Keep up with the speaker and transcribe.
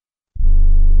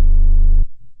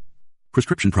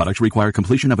Prescription products require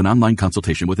completion of an online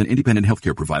consultation with an independent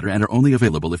healthcare provider and are only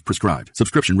available if prescribed.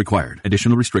 Subscription required.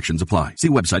 Additional restrictions apply. See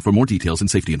website for more details and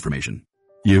safety information.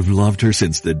 You've loved her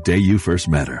since the day you first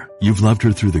met her. You've loved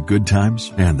her through the good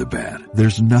times and the bad.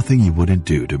 There's nothing you wouldn't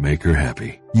do to make her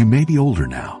happy. You may be older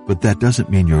now, but that doesn't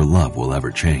mean your love will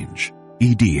ever change.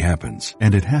 ED happens,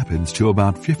 and it happens to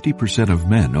about 50% of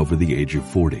men over the age of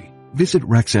 40. Visit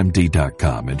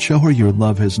RexMD.com and show her your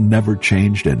love has never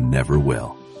changed and never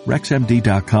will.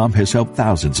 RexMD.com has helped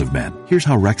thousands of men. Here's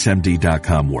how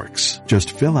RexMD.com works.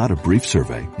 Just fill out a brief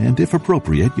survey, and if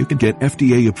appropriate, you can get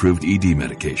FDA-approved ED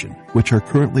medication, which are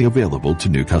currently available to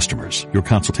new customers. Your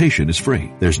consultation is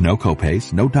free. There's no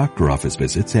copays, no doctor office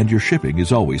visits, and your shipping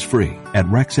is always free. At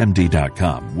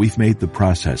RexMD.com, we've made the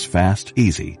process fast,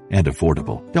 easy, and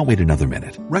affordable. Don't wait another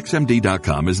minute.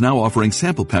 RexMD.com is now offering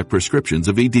sample pack prescriptions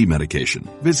of ED medication.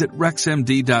 Visit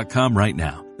RexMD.com right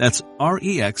now. That's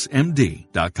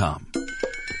REXMD.com.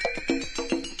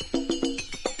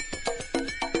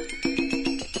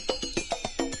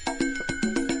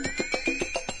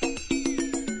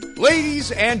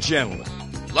 Ladies and gentlemen,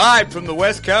 live from the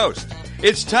West Coast,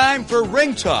 it's time for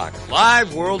Ring Talk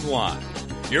Live Worldwide.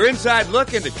 Your inside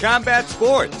look into combat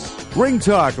sports. Ring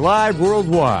Talk Live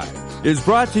Worldwide is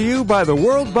brought to you by the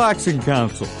World Boxing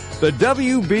Council, the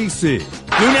WBC.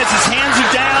 Nunes's hands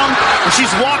are down, and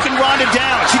she's walking Ronda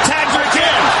down. She tags her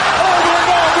again. Over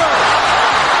and over.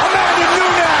 Amanda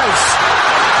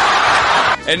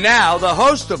Nunes. And now, the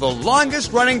host of the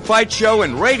longest-running fight show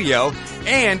in radio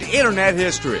and internet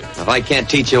history. If I can't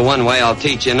teach you one way, I'll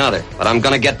teach you another. But I'm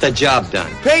going to get the job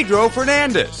done. Pedro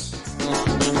Fernandez.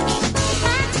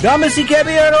 Damas y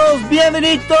caballeros,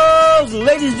 bienvenidos,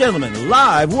 ladies and gentlemen,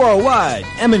 live worldwide,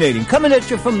 coming at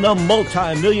you from the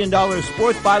multi-million-dollar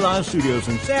Sports Byline Studios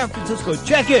in San Francisco.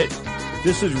 Check it.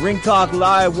 This is Ring Talk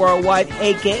Live Worldwide,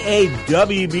 a.k.a.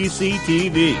 WBC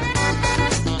TV.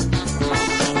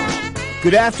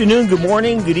 Good afternoon, good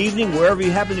morning, good evening, wherever you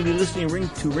happen to be listening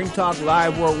to Ring Talk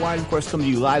Live Worldwide. Of course, coming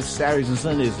to you live Saturdays and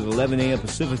Sundays at 11 a.m.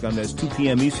 Pacific time. That's 2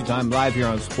 p.m. Eastern time, live here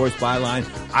on Sports Byline,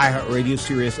 iHeartRadio,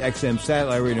 Sirius XM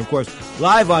Satellite Radio, and of course,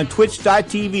 live on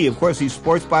Twitch.tv, of course, the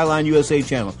Sports Byline USA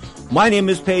channel. My name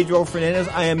is Pedro Fernandez.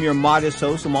 I am your modest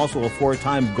host. I'm also a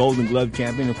four-time Golden Glove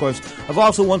champion. Of course, I've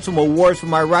also won some awards for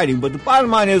my writing, but the bottom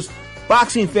line is,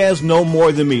 boxing fans know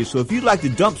more than me. So if you'd like to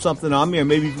dump something on me, or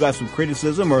maybe you've got some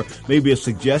criticism or maybe a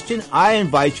suggestion, I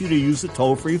invite you to use the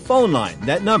toll-free phone line.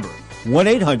 That number,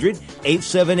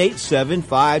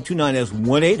 1-800-878-7529. That's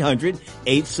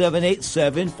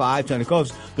 1-800-878-7529. Of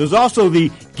course, there's also the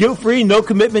guilt-free,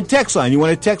 no-commitment text line. You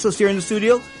want to text us here in the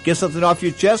studio? Get something off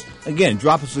your chest? Again,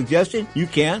 drop a suggestion. You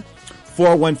can.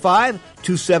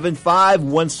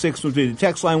 415-275-1613. The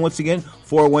text line, once again,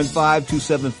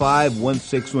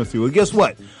 415-275-1613. Well, guess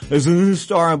what? There's a new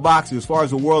star in boxing as far as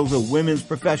the world of women's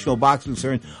professional boxing is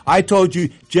concerned. I told you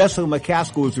Jessica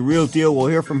McCaskill is the real deal. We'll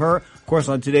hear from her, of course,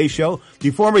 on today's show.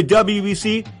 The former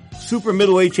WBC super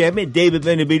middleweight champion, David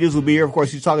Benavidez, will be here. Of course,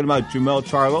 he's talking about Jermell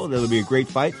Charlo. That'll be a great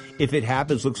fight. If it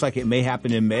happens, looks like it may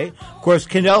happen in May. Of course,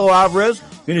 Canelo Alvarez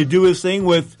going to do his thing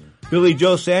with Billy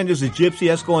Joe Sanders, the Gypsy.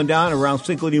 That's going down around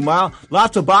Cinco de Mayo.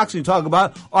 Lots of boxing to talk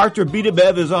about. Arthur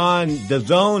Beterbiev is on The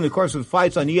Zone. Of course, with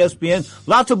fights on ESPN.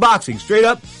 Lots of boxing. Straight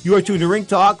up, you are tuned to Ring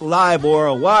Talk live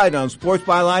or wide on Sports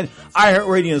Byline,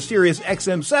 iHeartRadio, and Sirius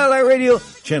XM Satellite Radio,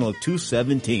 Channel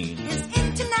 217. His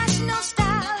international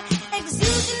style,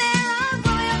 exuding air of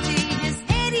royalty. His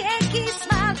hanky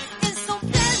smile is so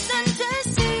pleasant to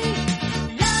see.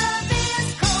 Love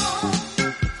is cold.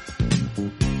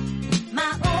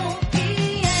 My old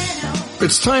piano.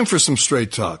 It's time for some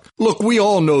straight talk. Look, we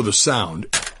all know the sound.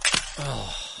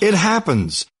 It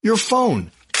happens. Your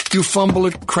phone. You fumble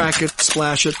it, crack it,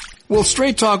 splash it. Well,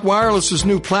 Straight Talk Wireless's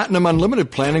new Platinum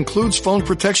Unlimited plan includes phone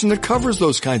protection that covers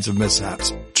those kinds of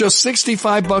mishaps. Just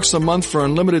 $65 a month for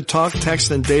unlimited talk,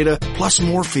 text, and data, plus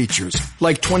more features,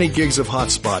 like 20 gigs of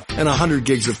hotspot and 100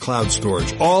 gigs of cloud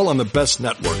storage, all on the best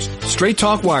networks. Straight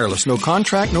Talk Wireless, no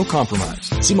contract, no compromise.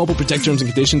 See mobile protect terms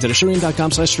and conditions at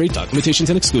Asurion.com/Straight Talk. Limitations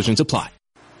and exclusions apply.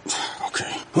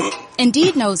 Okay.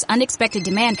 Indeed knows unexpected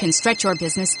demand can stretch your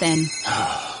business thin.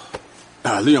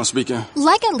 Leon speaking.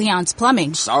 Like at Leon's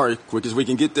Plumbing. Sorry, quick as we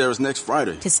can get there is next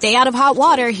Friday. To stay out of hot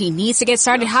water, he needs to get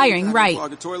started hiring right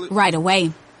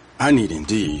away. I need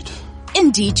Indeed.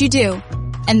 Indeed you do.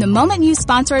 And the moment you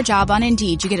sponsor a job on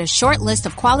Indeed, you get a short list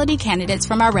of quality candidates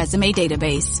from our resume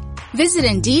database. Visit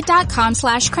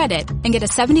Indeed.com/credit and get a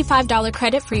 $75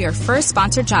 credit for your first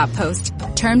sponsored job post.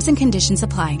 Terms and conditions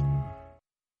apply.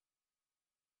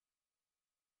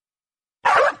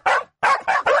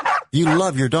 You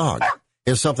love your dog.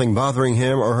 Is something bothering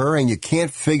him or her and you can't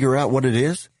figure out what it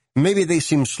is? Maybe they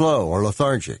seem slow or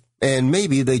lethargic, and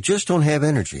maybe they just don't have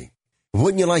energy.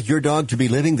 Wouldn't you like your dog to be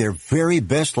living their very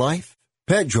best life?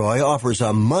 PetJoy offers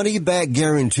a money-back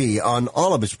guarantee on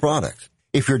all of its products.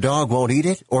 If your dog won't eat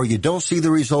it or you don't see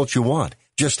the results you want,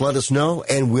 just let us know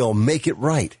and we'll make it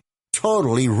right.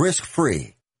 Totally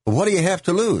risk-free. What do you have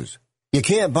to lose? You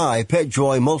can't buy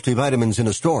PetJoy multivitamins in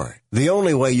a store. The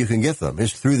only way you can get them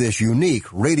is through this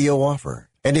unique radio offer.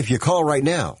 And if you call right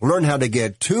now, learn how to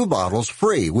get 2 bottles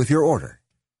free with your order.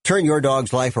 Turn your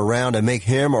dog's life around and make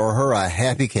him or her a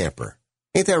happy camper.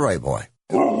 Ain't that right, boy?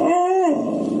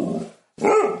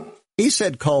 He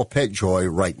said call PetJoy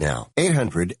right now.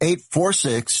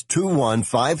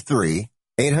 800-846-2153.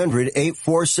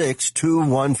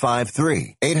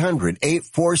 800-846-2153.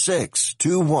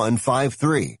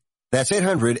 800-846-2153. That's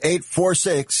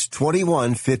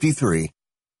 800-846-2153.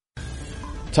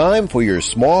 Time for your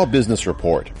Small Business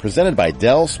Report, presented by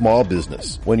Dell Small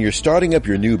Business. When you're starting up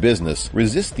your new business,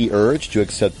 resist the urge to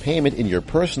accept payment in your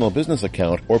personal business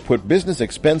account or put business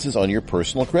expenses on your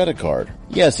personal credit card.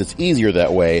 Yes, it's easier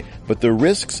that way, but the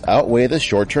risks outweigh the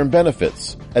short-term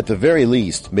benefits. At the very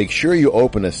least, make sure you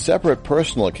open a separate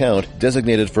personal account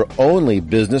designated for only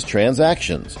business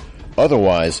transactions.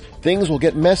 Otherwise, things will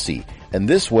get messy, and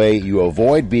this way you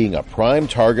avoid being a prime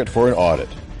target for an audit.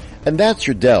 And that's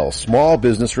your Dell Small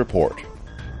Business Report.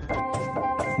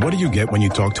 What do you get when you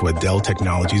talk to a Dell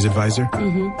Technologies advisor?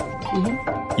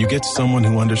 You get someone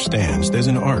who understands there's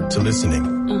an art to listening.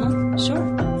 Sure.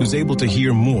 Who's able to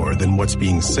hear more than what's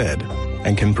being said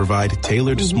and can provide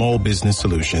tailored small business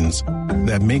solutions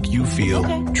that make you feel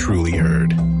truly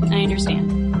heard. I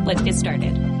understand. Let's get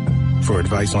started. For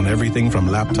advice on everything from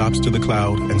laptops to the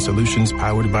cloud and solutions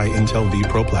powered by Intel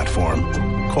vPro platform,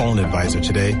 call an advisor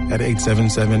today at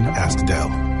 877-ASK-DELL.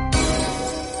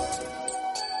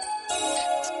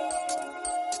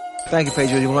 Thank you,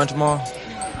 Pedro. You want to run tomorrow?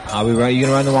 I'll be right. You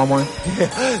gonna run tomorrow morning?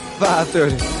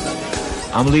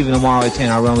 5:30. I'm leaving tomorrow at 10.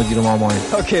 I'll run with you tomorrow morning.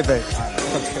 Okay, babe.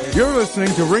 You're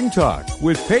listening to Ring Talk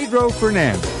with Pedro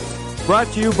Fernandez.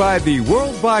 Brought to you by the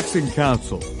World Boxing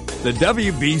Council, the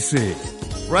WBC.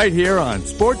 Right here on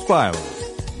Sports Bylaws.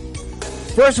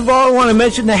 First of all, I want to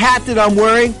mention the hat that I'm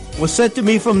wearing was sent to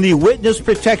me from the Witness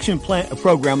Protection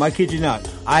Program. I kid you not.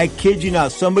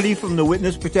 Somebody from the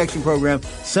Witness Protection Program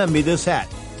sent me this hat.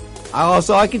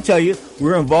 I can tell you,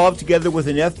 we're involved together with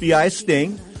an FBI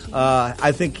sting.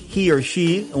 I think he or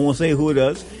she, I won't say who it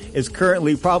is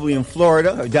currently probably in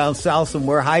Florida or down south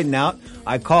somewhere hiding out.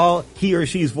 I call he or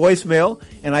she's voicemail,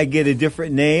 and I get a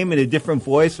different name and a different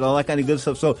voice and all that kind of good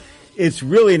stuff. So it's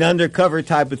really an undercover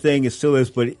type of thing. It still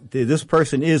is, but this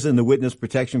person is in the Witness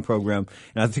Protection Program,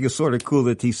 and I think it's sort of cool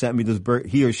that he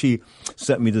or she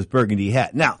sent me this burgundy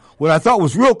hat. Now, what I thought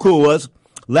was real cool was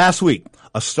last week,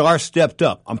 a star stepped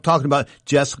up. I'm talking about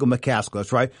Jessica McCaskill.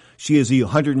 That's right. She is the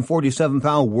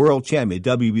 147-pound world champion,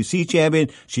 WBC champion.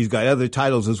 She's got other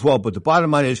titles as well. But the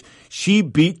bottom line is she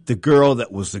beat the girl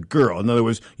that was the girl. In other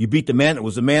words, you beat the man that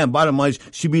was the man. Bottom line is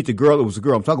she beat the girl that was the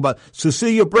girl. I'm talking about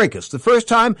Cecilia Brækhus. The first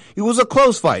time, it was a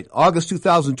close fight. August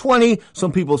 2020.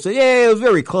 Some people say, yeah, it was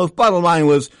very close. Bottom line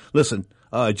was, listen,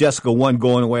 Jessica won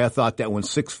going away. I thought that one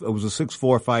it was a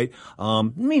 6-4 fight,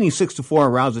 meaning 6-4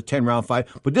 in rounds, a 10-round fight.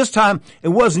 But this time, it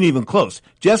wasn't even close.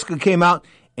 Jessica came out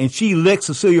and she licked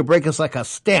Cecilia Brækhus like a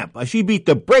stamp. She beat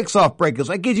the brakes off Brækhus.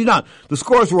 I kid you not. The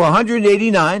scores were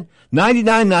 189,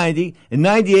 99-90, and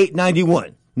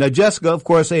 98-91. Now, Jessica, of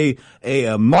course, a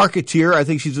marketeer. I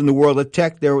think she's in the world of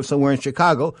tech there somewhere in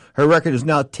Chicago. Her record is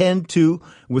now 10-2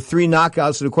 with 3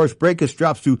 knockouts. And, of course, Brækhus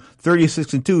drops to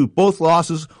 36-2. Both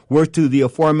losses were to the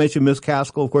aforementioned Miss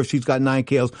Caskill. Of course, she's got 9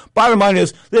 KOs. Bottom line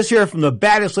is, let's hear from the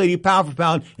baddest lady pound for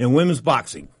pound in women's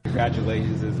boxing.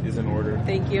 Congratulations is in order.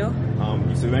 Thank you.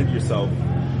 You cemented yourself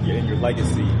and your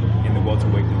legacy in the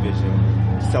welterweight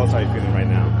division. Just tell us how you're feeling right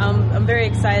now. I'm very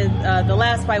excited. The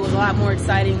last fight was a lot more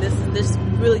exciting. This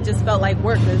really just felt like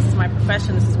work. This is my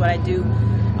profession. This is what I do.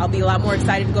 I'll be a lot more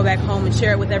excited to go back home and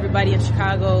share it with everybody in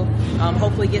Chicago.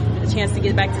 Hopefully get a chance to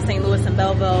get back to St. Louis and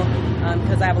Belleville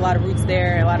because I have a lot of roots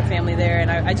there, a lot of family there,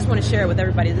 and I just want to share it with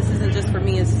everybody. This isn't just for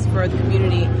me. It's for the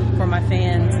community, for my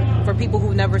fans, for people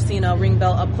who've never seen a ring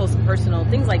belt up close and personal,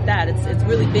 things like that. It's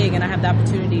really big, and I have the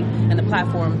opportunity and the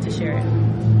platform to share it.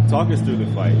 Talk us through the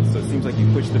fight. So it seems like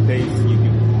you pushed the pace.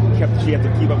 She had to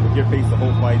keep up with your pace the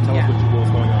whole fight. Tell us what was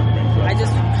going on. I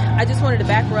just wanted to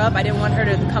back her up. I didn't want her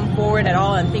to come forward at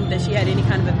all and think that she had any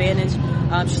kind of advantage.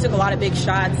 She took a lot of big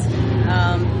shots.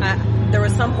 There were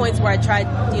some points where I tried,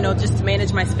 just to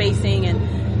manage my spacing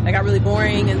and that got really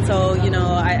boring. And so,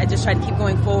 I just tried to keep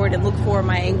going forward and look for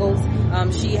my angles.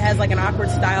 She has like an awkward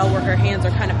style where her hands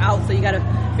are kind of out, so you got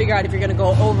to figure out if you're going to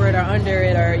go over it or under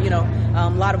it, or a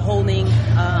lot of holding.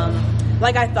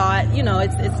 Like I thought,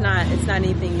 it's not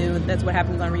anything new. That's what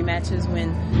happens on rematches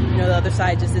when the other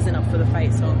side just isn't up for the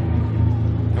fight. So.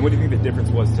 And what do you think the difference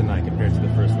was tonight compared to the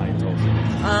first night in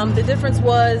Tulsa? The difference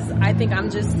was, I think I'm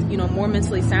just, more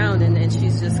mentally sound, and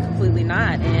she's just completely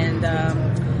not. And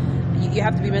you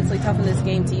have to be mentally tough in this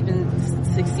game to even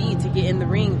succeed, to get in the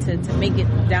ring, to make it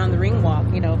down the ring walk,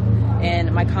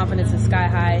 And my confidence is sky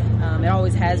high. It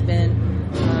always has been.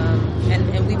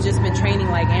 And we've just been training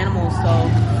like animals.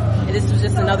 So this was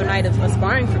just another night of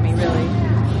sparring for me, really.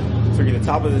 So you're at the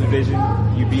top of the division.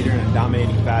 You beat her in a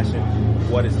dominating fashion.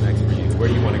 What is next for you? Where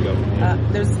do you want to go?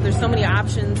 There's so many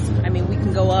options. I mean, we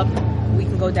can go up, we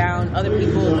can go down. Other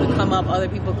people could come up, other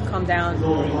people could come down.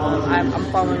 I'm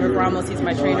following Rick Ramos. He's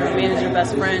my trainer, manager,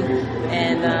 best friend,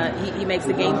 and he makes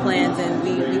the game plans, and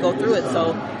we go through it.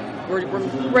 So we're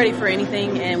ready for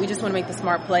anything, and we just want to make the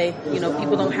smart play.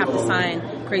 People don't have to sign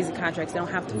crazy contracts. They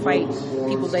don't have to fight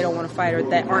people they don't want to fight or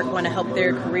that aren't going to help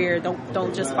their career.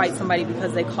 Don't just fight somebody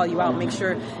because they call you out. Make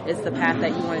sure it's the path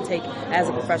that you want to take as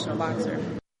a professional boxer.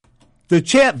 The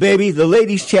champ, baby, the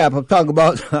ladies' champ. I'm talking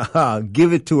about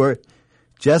give it to her.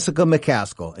 Jessica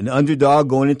McCaskill, an underdog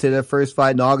going into their first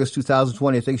fight in August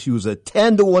 2020. I think she was a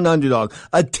 10-1 underdog.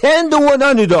 A 10-1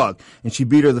 underdog. And she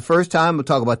beat her the first time. We'll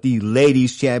talk about the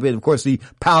ladies champion. Of course, the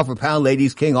pound for pound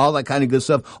ladies king, all that kind of good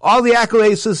stuff. All the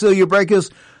accolades Cecilia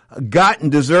Braekhus got and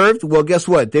deserved. Well, guess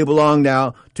what? They belong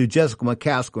now to Jessica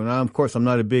McCaskill. Now, of course, I'm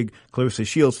not a big Clarissa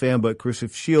Shields fan, but Clarissa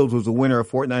Shields was a winner a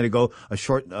fortnight ago, a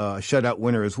short shutout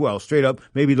winner as well. Straight up,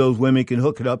 maybe those women can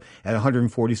hook it up at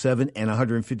 147 and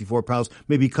 154 pounds,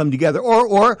 maybe come together.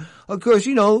 Or, of course,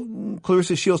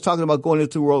 Clarissa Shields talking about going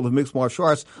into the world of mixed martial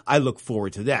arts. I look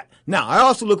forward to that. Now, I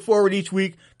also look forward each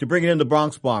week to bringing in the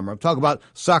Bronx Bomber. I'm talking about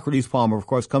Socrates Palmer, of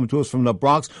course, coming to us from the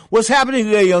Bronx. What's happening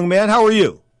today, young man? How are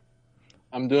you?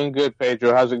 I'm doing good,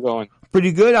 Pedro. How's it going?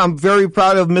 Pretty good. I'm very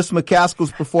proud of Miss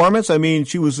McCaskill's performance. I mean,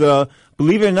 she was,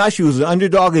 believe it or not, she was an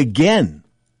underdog again.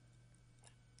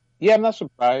 Yeah, I'm not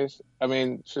surprised. I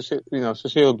mean, Cecilia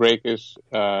Braekhus,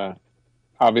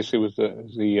 obviously was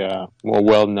the more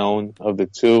well-known of the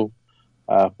two,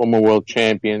 former world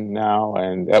champion now,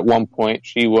 and at one point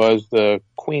she was the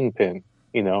queen pin,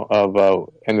 and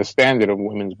the standard of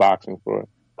women's boxing for a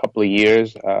couple of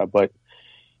years, but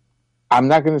I'm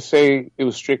not going to say it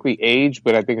was strictly age,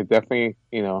 but I think it definitely,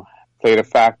 played a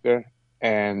factor.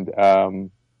 And,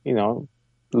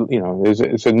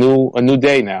 it's a new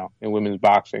day now in women's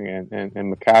boxing, and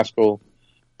McCaskill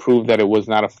proved that it was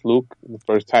not a fluke the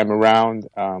first time around.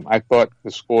 I thought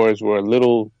the scores were a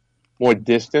little more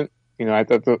distant. I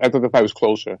thought the fight was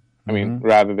closer. I mean,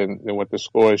 rather than what the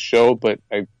scores showed, but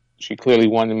she clearly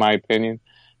won in my opinion.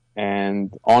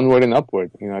 And onward and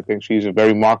upward. I think she's a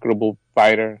very marketable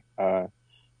fighter.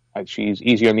 She's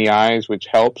easy on the eyes, which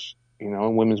helps,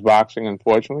 in women's boxing,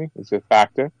 unfortunately. It's a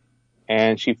factor.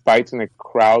 And she fights in a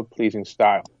crowd-pleasing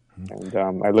style. And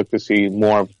I look to see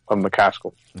more from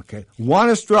McCaskill. Okay. Juan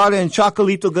Estrada and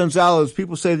Chocolito Gonzalez.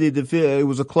 People say it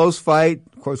was a close fight.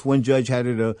 Of course, one judge had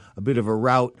it a bit of a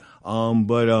rout.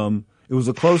 But it was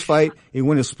a close fight. It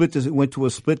went to a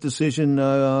split decision.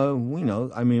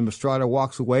 Estrada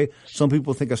walks away. Some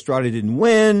people think Estrada didn't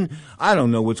win. I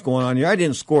don't know what's going on here. I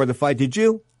didn't score the fight. Did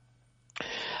you?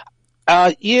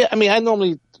 Yeah. I mean, I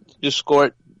normally just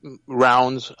score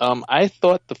rounds. I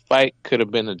thought the fight could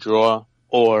have been a draw,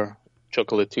 or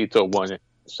Chocolatito won it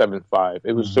 7-5.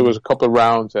 There was a couple of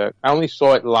rounds that I only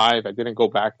saw it live. I didn't go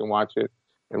back and watch it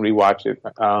and rewatch it.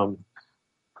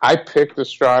 I picked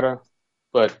Estrada,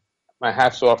 but my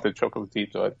hat's off to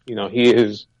Chocolatito. He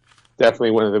is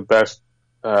definitely one of the best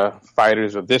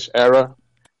fighters of this era,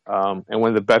 and one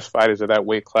of the best fighters of that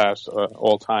weight class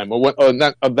all time. Or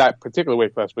not of that particular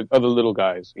weight class, but other little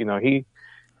guys.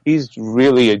 He's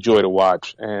really a joy to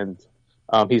watch, and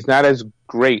he's not as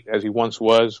great as he once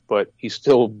was, but he's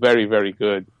still very, very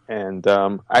good. And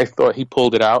I thought he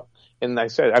pulled it out. And I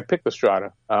said I picked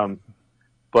Estrada,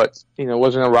 but it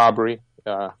wasn't a robbery.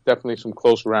 Definitely some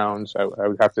close rounds. I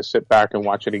would have to sit back and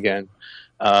watch it again.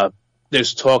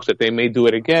 There's talks that they may do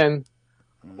it again,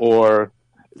 or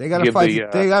they got to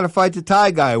fight. They got to fight the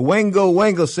Thai guy, Wengo.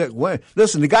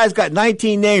 Listen, the guy's got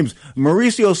 19 names.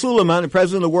 Mauricio Suleiman, the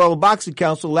president of the World Boxing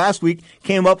Council, last week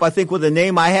came up, I think, with a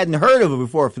name I hadn't heard of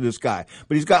before for this guy.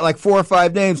 But he's got like 4 or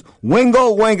 5 names.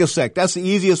 Wengo. That's the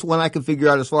easiest one I can figure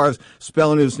out as far as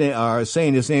spelling his name or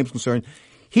saying his name's concerned.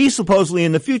 he's supposedly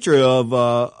in the future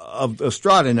of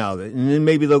Estrada now. And then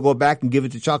maybe they'll go back and give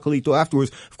it to Chocolito afterwards.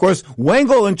 Of course,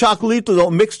 Wango and Chocolito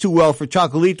don't mix too well for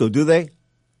Chocolito, do they?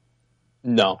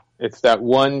 No, it's that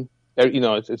one,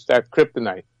 it's that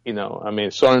kryptonite, I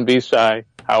mean, Soren Bisai,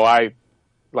 how I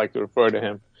like to refer to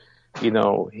him,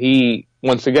 he,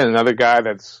 once again, another guy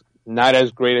that's not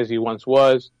as great as he once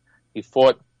was. He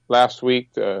fought last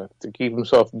week to keep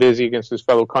himself busy against his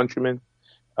fellow countrymen.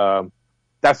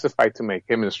 That's the fight to make,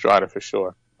 him and Estrada for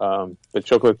sure. But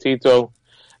Chocolatito,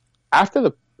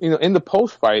 after in the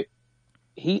post fight,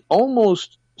 he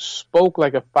almost spoke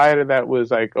like a fighter that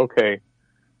was like, okay,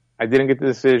 I didn't get the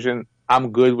decision.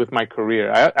 I'm good with my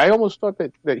career. I almost thought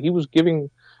that he was giving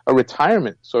a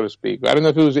retirement, so to speak. I don't know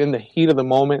if it was in the heat of the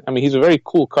moment. I mean, he's a very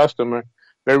cool customer,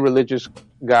 very religious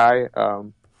guy.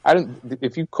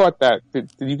 If you caught that,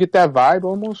 did you get that vibe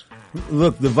almost?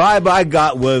 Look, the vibe I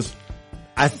got was,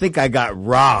 I think I got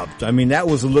robbed. I mean, that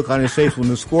was the look on his face when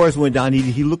the scores went down.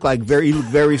 He looked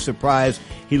very surprised.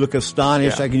 He looked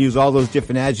astonished. Yeah. I can use all those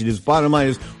different adjectives. Bottom line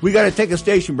is, we got to take a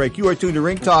station break. You are tuned to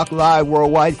Ring Talk Live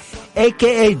Worldwide,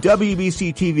 aka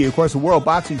WBC TV. Of course, the World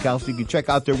Boxing Council. You can check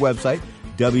out their website,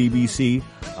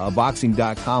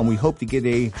 WBCboxing.com. We hope to get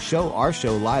our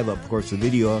show live up. Of course, the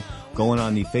video going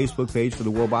on the Facebook page for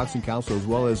the World Boxing Council as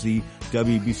well as the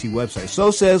WBC website.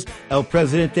 So says El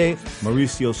Presidente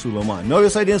Mauricio Suleiman.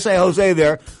 Notice I didn't say Jose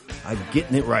there. I'm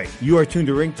getting it right. You are tuned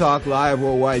to Ring Talk Live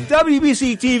Worldwide,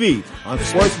 WBC TV on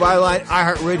Sports Byline,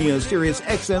 iHeartRadio, and Sirius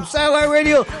XM Satellite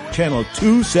Radio, Channel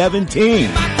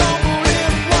 217.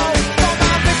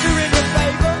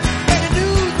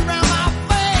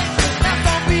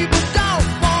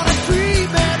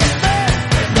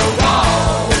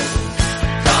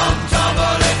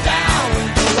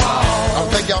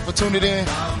 Tuned it in.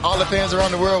 All the fans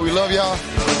around the world, we love y'all.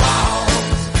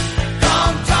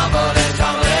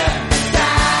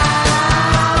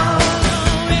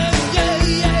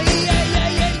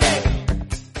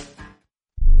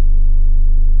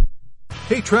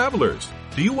 Hey travelers,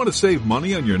 do you want to save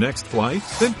money on your next flight?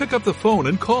 Then pick up the phone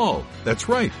and call. That's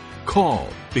right, call,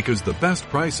 because the best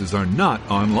prices are not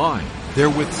online.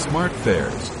 They're with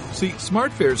SmartFares. See,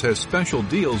 SmartFares has special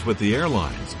deals with the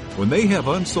airlines. When they have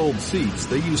unsold seats,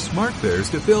 they use SmartFares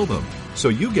to fill them. So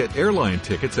you get airline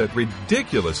tickets at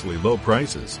ridiculously low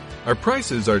prices. Our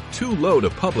prices are too low to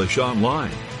publish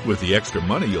online. With the extra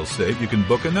money you'll save, you can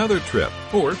book another trip,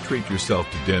 or treat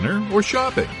yourself to dinner or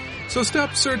shopping. So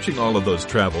stop searching all of those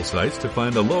travel sites to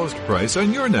find the lowest price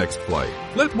on your next flight.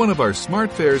 Let one of our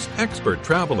SmartFares expert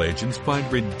travel agents find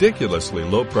ridiculously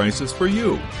low prices for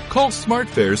you. Call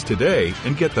SmartFares today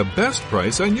and get the best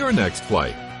price on your next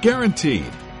flight.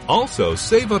 Guaranteed. Also,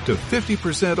 save up to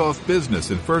 50% off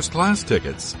business and first class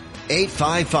tickets.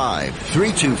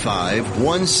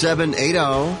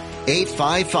 855-325-1780.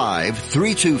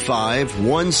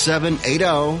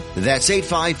 855-325-1780. That's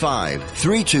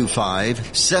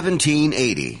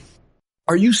 855-325-1780.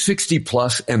 Are you 60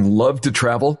 plus and love to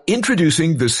travel?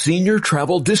 Introducing the Senior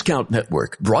Travel Discount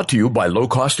Network, brought to you by Low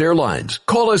Cost Airlines.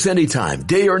 Call us anytime,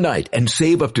 day or night, and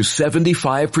save up to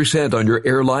 75% on your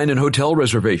airline and hotel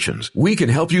reservations. We can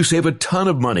help you save a ton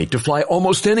of money to fly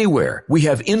almost anywhere. We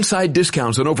have inside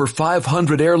discounts on over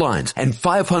 500 airlines and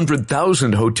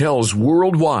 500,000 hotels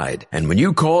worldwide. And when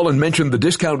you call and mention the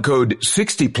discount code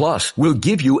 60 plus, we'll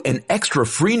give you an extra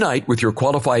free night with your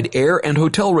qualified air and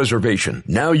hotel reservation.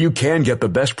 Now you can get the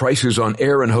best prices on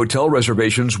air and hotel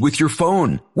reservations with your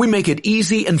phone. We make it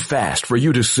easy and fast for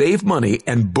you to save money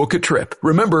and book a trip.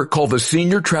 Remember, call the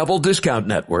Senior Travel Discount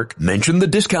Network. Mention the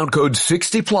discount code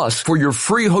 60 plus for your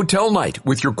free hotel night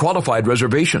with your qualified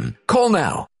reservation. Call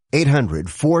now.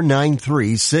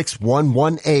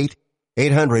 800-493-6118.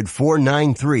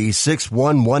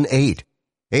 800-493-6118.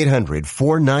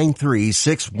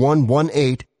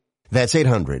 800-493-6118. That's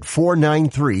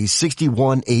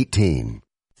 800-493-6118.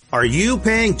 Are you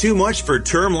paying too much for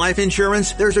term life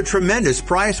insurance? There's a tremendous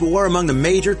price war among the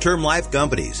major term life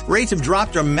companies. Rates have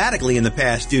dropped dramatically in the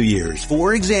past 2 years.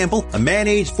 For example, a man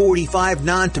age 45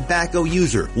 non-tobacco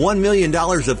user, $1 million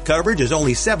of coverage is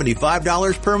only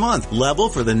 $75 per month, level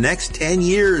for the next 10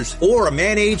 years. Or a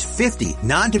man age 50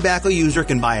 non-tobacco user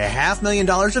can buy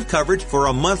 $500,000 of coverage for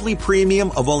a monthly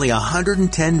premium of only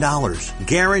 $110.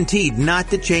 Guaranteed not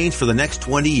to change for the next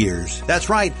 20 years. That's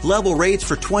right, level rates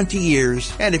for 20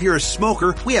 years. And if you're a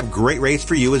smoker, we have great rates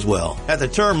for you as well. At the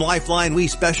Term Lifeline, we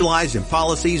specialize in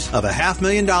policies of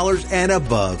 $500,000 and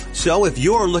above. So if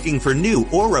you're looking for new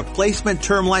or replacement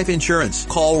term life insurance,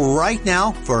 call right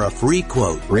now for a free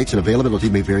quote. Rates and availability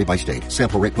may vary by state.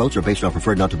 Sample rate quotes are based on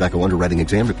preferred non-tobacco underwriting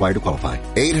exam required to qualify.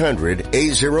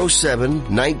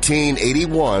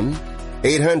 800-807-1981.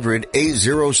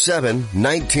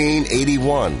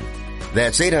 800-807-1981.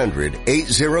 That's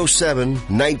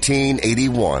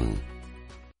 800-807-1981.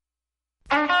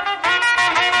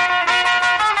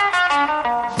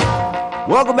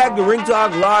 Welcome back to Ring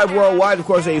Talk Live Worldwide, of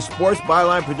course, a sports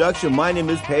byline production. My name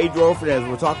is Pedro Fernandez.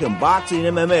 We're talking boxing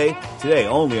and MMA today,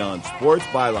 only on Sports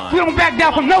Byline. We don't back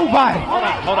down from nobody.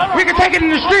 Hold on. We can take it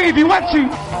in the street if you want to.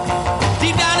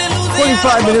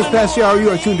 25 minutes past the hour.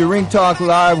 You are tuned to Ring Talk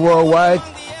Live Worldwide.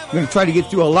 We're going to try to get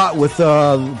through a lot with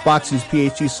boxing's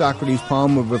PHD Socrates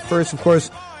Palmer. But first, of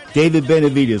course, David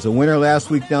Benavidez, a winner last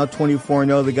week now,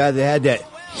 24-0. The guy that had that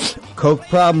coke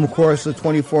problem, of course, the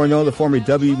 24-0, the former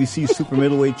WBC super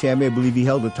middleweight champion. I believe he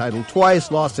held the title twice,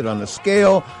 lost it on the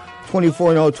scale.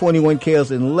 24-0, 21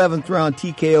 KOs in 11th round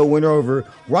TKO winner over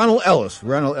Ronald Ellis.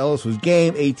 Ronald Ellis was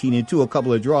game, 18-2, a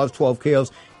couple of draws, 12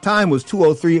 KOs. Time was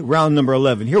 2:03, round number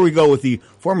 11. Here we go with the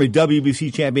former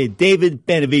WBC champion, David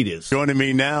Benavidez. Joining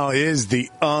me now is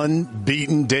the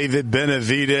unbeaten David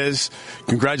Benavidez.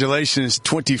 Congratulations,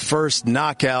 21st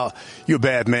knockout. You're a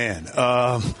bad man.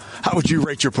 How would you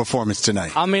rate your performance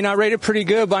tonight? I mean, I rated pretty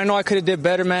good, but I know I could have did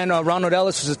better, man. Ronald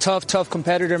Ellis was a tough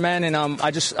competitor, man, and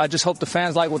I just hope the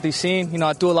fans like what they've seen. You know,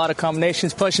 I do a lot of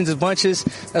combinations, pushes and bunches.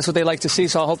 That's what they like to see,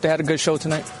 so I hope they had a good show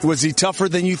tonight. Was he tougher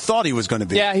than you thought he was going to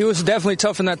be? Yeah, he was definitely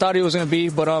tougher than I thought he was going to be,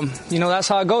 but you know, that's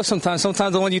how it goes sometimes.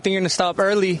 Sometimes when you think you're going to stop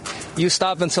early, you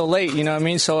stop until late, you know what I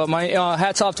mean? So my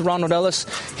hats off to Ronald Ellis.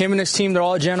 Him and his team, they're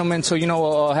all gentlemen, so, you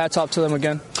know, hats off to them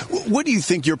again. What do you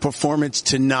think your performance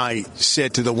tonight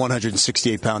said to the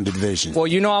 168-pound division? Well,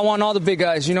 you know, I want all the big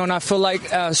guys, you know, and I feel like,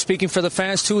 speaking for the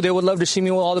fans, too, they would love to see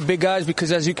me with all the big guys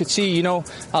because, as you can see, you know,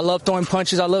 I love throwing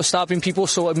punches, I love stopping people,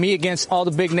 so me against all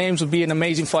the big names would be an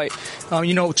amazing fight.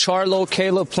 You know, Charlo,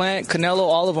 Caleb, Plant, Canelo,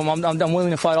 all of them, I'm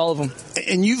willing to fight all of them.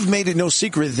 And you've made it no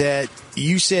secret that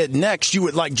you said next you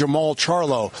would like Jermall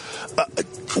Charlo.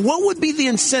 What would be the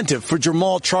incentive for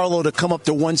Jermall Charlo to come up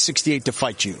to 168 to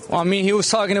fight you? Well, I mean, he was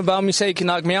talking about me saying he can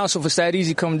knock me out, so if it's that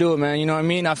easy, come do it, man. You know what I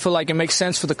mean? I feel like it makes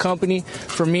sense for the company,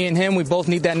 for me and him. We both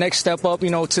need that next step up,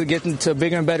 you know, to get into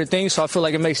bigger and better things, so I feel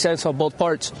like it makes sense on both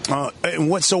parts.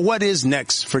 So what is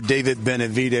next for David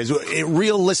Benavidez?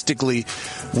 Realistically,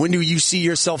 when do you see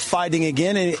yourself fighting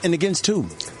again and against who?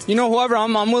 You know, whoever,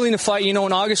 I'm willing to fight, you know,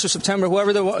 in August or September,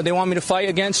 whoever they want me to fight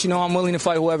against, you know, I'm willing to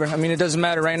fight whoever. I mean, it doesn't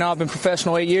matter right now. I've been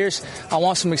professional 8 years. I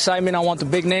want some excitement. I want the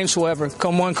big names, whoever.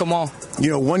 Come on, come on.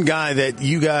 You know, one guy that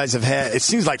you guys have had, it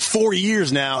seems like 4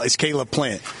 years now, is Caleb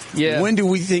Plant. Yeah. When do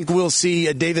we think we'll see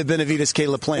a David Benavidez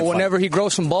Caleb Plant Well, whenever fight? he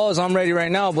grows some balls, I'm ready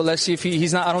right now. But let's see if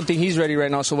he's not. I don't think he's ready right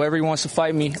now. So wherever he wants to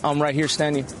fight me, I'm right here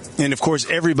standing. And, of course,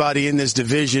 everybody in this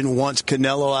division wants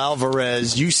Canelo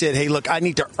Alvarez. You said, hey, look, I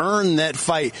need to earn that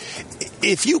fight.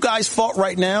 If you guys fought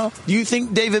right now, do you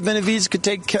think David Benavidez could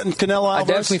take Canelo Alvarez? I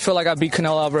definitely feel like I'd beat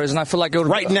Canelo Alvarez, and I feel like it would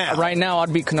right now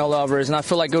I'd beat Canelo Alvarez, and I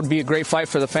feel like it would be a great fight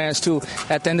for the fans too.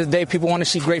 At the end of the day, people want to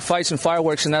see great fights and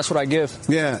fireworks, and that's what I give.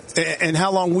 Yeah, and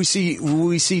how long will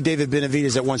we see David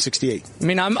Benavidez at 168? I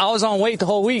mean, I was on weight the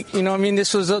whole week. You know, I mean,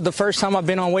 this was the first time I've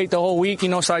been on weight the whole week. You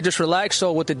know, so I just relaxed.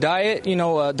 So with the diet, you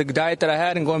know, the diet that I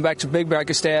had and going back to Big Bear, I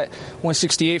could stay at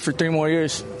 168 for 3 more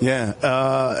years. Yeah,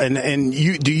 and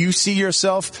do you see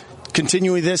yourself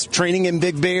continuing this training in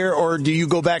Big Bear, or do you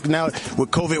go back now with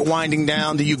COVID winding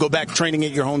down? Do you go back training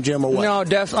at your home gym or what? No,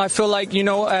 definitely. I feel like, you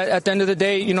know, at the end of the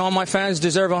day, you know, all my fans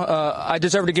deserve. I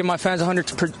deserve to give my fans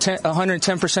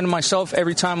 110% of myself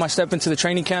every time I step into the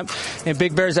training camp. And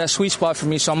Big Bear is that sweet spot for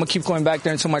me, so I'm gonna keep going back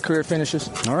there until my career finishes.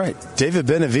 All right, David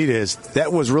Benavidez,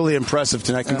 that was really impressive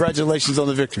tonight. Congratulations on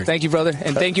the victory. Thank you, brother,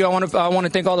 and thank you. I want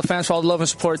to thank all the fans for all the love and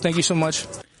support. Thank you so much.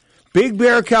 Big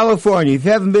Bear, California. If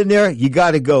you haven't been there, you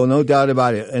got to go, no doubt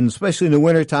about it. And especially in the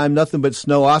wintertime, nothing but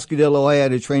snow. Oscar De La Hoya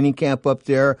had a training camp up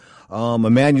there.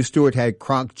 Emmanuel Stewart had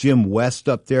Kronk Jim West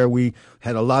up there. We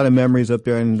had a lot of memories up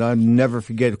there, and I'll never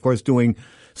forget, of course,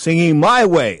 singing My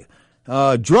Way,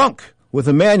 drunk with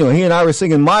Emmanuel. He and I were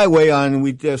singing My Way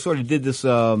we sort of did this,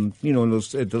 you know,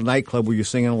 at the nightclub where you're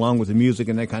singing along with the music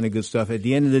and that kind of good stuff. At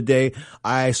the end of the day,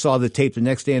 I saw the tape the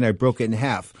next day and I broke it in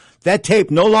half. That tape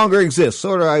no longer exists.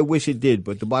 Sort of, I wish it did,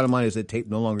 but the bottom line is that tape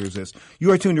no longer exists. You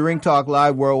are tuned to Ring Talk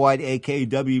Live Worldwide, aka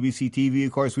WBC TV.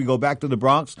 Of course, we go back to the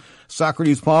Bronx.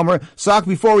 Socrates Palmer. Sock,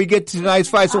 before we get to tonight's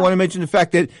fights, I want to mention the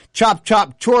fact that Chop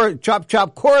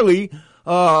Corley,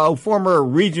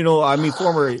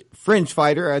 former fringe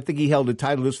fighter. I think he held a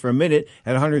title list for a minute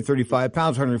at 135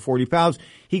 pounds, 140 pounds.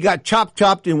 He got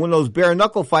chopped in one of those bare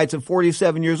knuckle fights at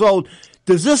 47 years old.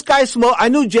 Does this guy smoke? I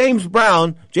knew James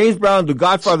Brown, the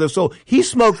Godfather, so he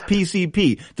smoked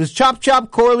PCP. Does Chop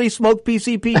Corley smoke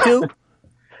PCP too?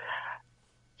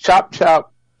 Chop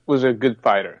was a good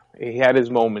fighter. he had his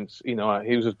moments. He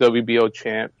was a WBO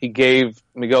champ. He gave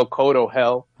Miguel Cotto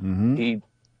hell. Mm-hmm. He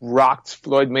rocked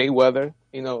Floyd Mayweather.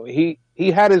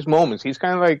 He had his moments. He's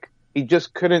kind of like, he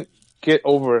just couldn't get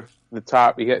over the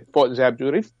top. He had fought Zab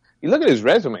Judah. You look at his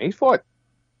resume. He fought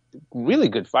really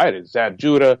good fighters. Zab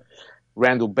Judah,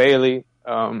 Randall Bailey.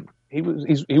 He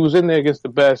was in there against the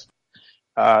best.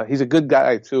 He's a good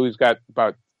guy too. He's got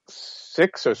about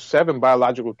 6 or 7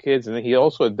 biological kids, and he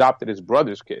also adopted his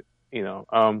brother's kid.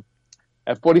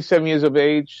 At 47 years of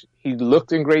age, he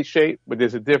looked in great shape, but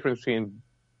there's a difference between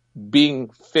being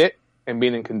fit and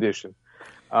being in condition.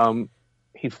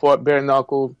 He fought bare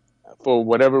knuckle for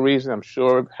whatever reason. I'm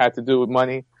sure it had to do with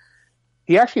money.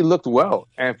 He actually looked well,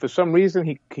 and for some reason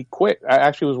he quit. I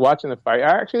actually was watching the fight.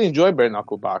 I actually enjoy bare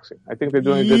knuckle boxing. I think they're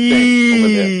doing a good thing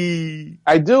over there.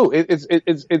 I do.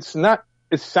 It's not.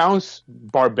 It sounds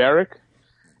barbaric,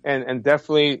 and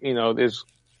definitely there's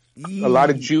a lot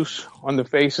of juice on the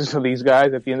faces of these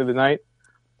guys at the end of the night.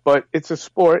 But it's a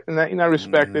sport, and I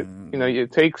respect it.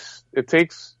 It takes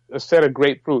a set of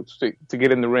grapefruits to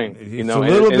get in the ring. It's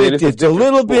a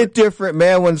little bit different,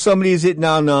 man. When somebody's hit,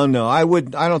 no.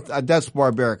 That's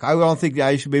barbaric. I don't think that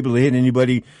I should be able to hit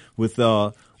anybody with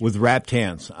wrapped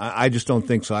hands. I just don't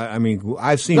think so. I mean,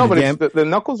 I've seen the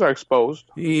knuckles are exposed.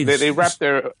 They wrap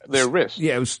their wrists.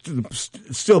 Yeah, it was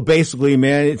still basically,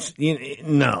 man. It's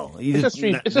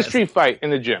a street fight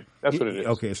in the gym. That's what it is.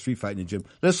 Okay, a street fight in the gym.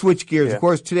 Let's switch gears. Yeah. Of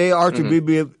course, today Artur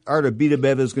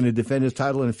Beterbiev is going to defend his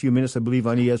title in a few minutes, I believe,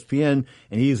 on ESPN,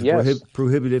 and he's a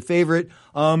prohibited favorite.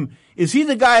 Is he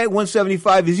the guy at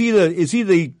 175? Is he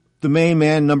the main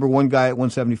man, number one guy at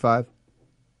 175?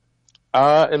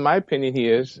 In my opinion, he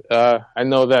is. I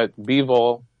know that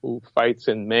Bivol, who fights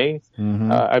in May,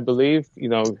 I believe,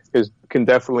 can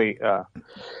definitely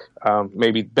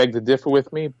maybe beg to differ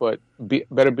with me, but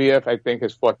Beterbiev, I think,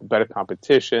 has fought the better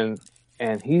competition,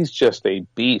 and he's just a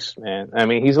beast, man. I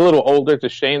mean, he's a little older. It's a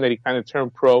shame that he kind of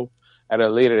turned pro at a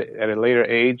later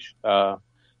age.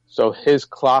 So his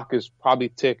clock is probably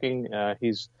ticking.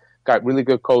 He's got really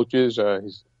good coaches.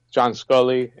 He's John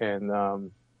Scully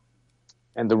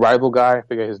and the rival guy, I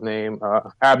forget his name,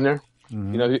 Abner.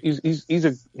 He's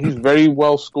very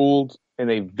well schooled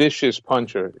and a vicious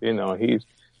puncher.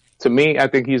 To me, I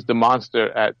think he's the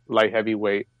monster at light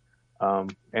heavyweight.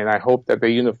 And I hope that they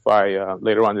unify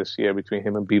later on this year between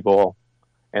him and Bivol.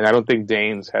 And I don't think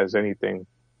Danes has anything.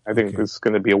 I think this is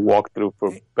going to be a walkthrough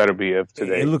for Beterbiev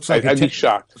today. It looks like I'd be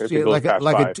shocked if it goes past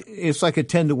 5. It's like a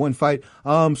 10-1 fight.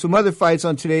 Some other fights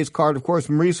on today's card, of course,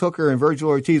 Maurice Hooker and Virgil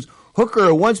Ortiz. Hooker,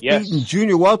 a once-beaten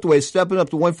junior welterweight, stepping up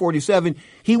to 147.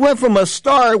 He went from a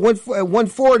star at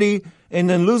 140 and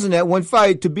then losing that one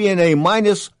fight to being a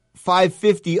minus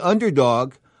 550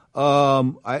 underdog. Take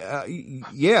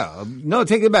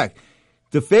it back.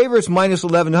 The favorite's minus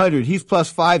 1100. He's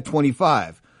plus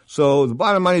 525. So the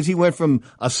bottom line is he went from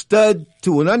a stud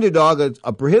to an underdog,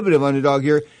 a prohibitive underdog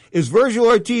here. Is Virgil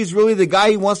Ortiz really the guy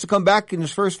he wants to come back in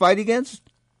his first fight against?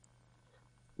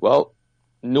 Well,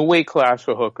 new weight class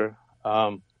for Hooker.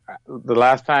 The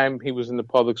last time he was in the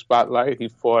public spotlight, he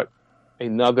fought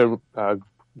another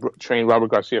trained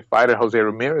Robert Garcia fighter, Jose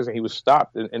Ramirez, and he was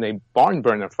stopped in a barn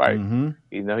burner fight.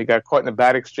 He got caught in a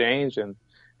bad exchange, and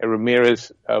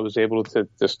Ramirez was able to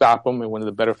stop him in one of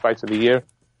the better fights of the year.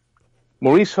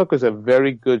 Maurice Hooker is a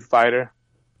very good fighter.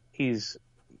 I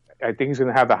think he's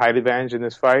going to have the height advantage in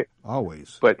this fight.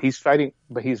 Always. But he's fighting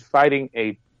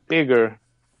a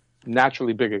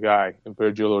naturally bigger guy in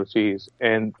Virgil Ortiz.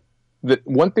 And the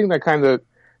one thing that kind of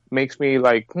makes me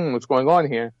like, what's going on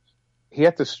here? He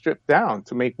had to strip down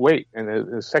to make weight in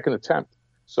his second attempt.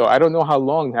 So I don't know how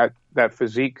long that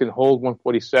physique can hold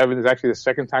 147. It's actually the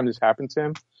second time this happened to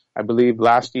him. I believe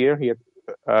last year he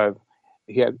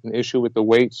had an issue with the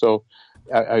weight. So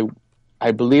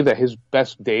I believe that his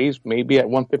best days may be at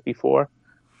 154.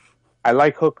 I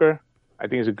like Hooker. I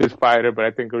think he's a good fighter, but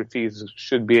I think Ortiz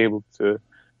should be able to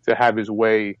have his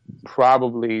way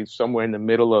probably somewhere in the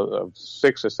middle of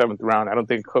 6th or 7th round. I don't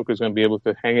think Hooker's going to be able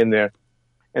to hang in there.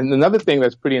 And another thing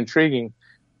that's pretty intriguing,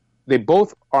 they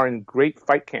both are in great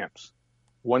fight camps.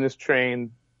 One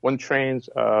trains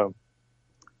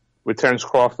with Terrence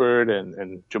Crawford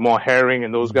and Jamal Herring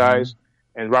and those guys.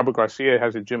 And Robert Garcia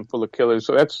has a gym full of killers.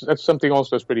 So that's something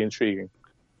also that's pretty intriguing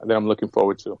that I'm looking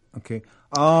forward to. Okay.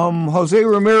 Jose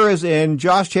Ramirez and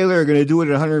Josh Taylor are going to do it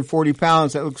at 140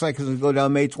 pounds. That looks like it's going to go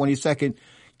down May 22nd.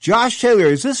 Josh Taylor,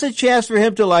 is this a chance for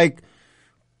him to,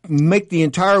 make the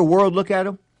entire world look at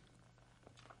him?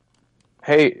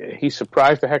 Hey, he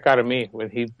surprised the heck out of me when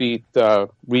he beat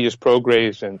Regis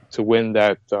Prograis and to win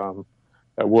that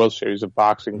World Series of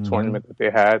Boxing tournament that they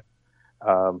had.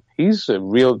 He's a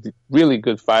really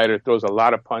good fighter, throws a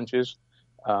lot of punches.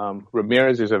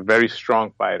 Ramirez is a very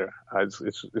strong fighter.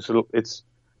 It's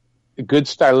a good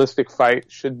stylistic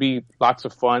fight. Should be lots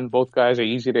of fun. Both guys are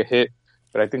easy to hit,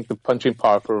 but I think the punching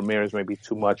power for Ramirez may be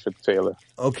too much for Taylor.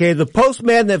 Okay, the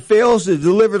postman that fails to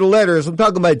deliver the letters, I'm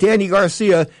talking about Danny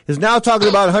Garcia, is now talking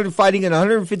about fighting at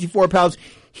 154 pounds.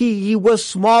 He was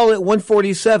small at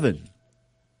 147.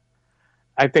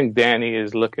 I think Danny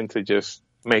is looking to just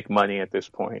make money at this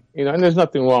point. And there's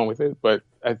nothing wrong with it, but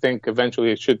I think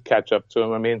eventually it should catch up to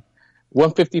him. I mean,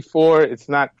 154, it's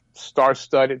not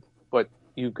star-studded, but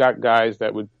you've got guys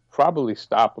that would probably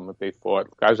stop him if they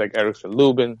fought. Guys like Erickson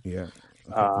Lubin. Yeah.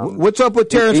 What's up with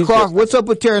Terrence Crawford? What's up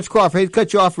with Terrence Crawford? Hey,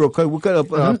 cut you off real quick.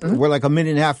 We're like a minute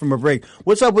and a half from a break.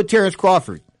 What's up with Terrence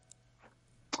Crawford?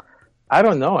 I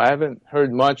don't know. I haven't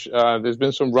heard much. There's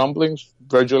been some rumblings.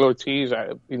 Virgil Ortiz,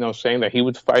 saying that he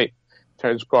would fight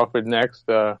Terrence Crawford next,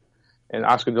 and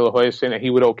Oscar De La Hoya saying that he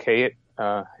would okay it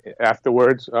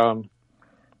afterwards. I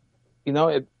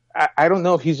don't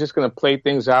know if he's just going to play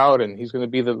things out and he's going to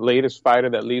be the latest fighter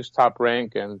that leaves Top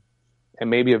Rank, and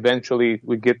maybe eventually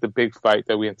we get the big fight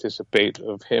that we anticipate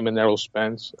of him and Errol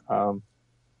Spence.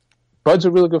 Bud's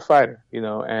a really good fighter,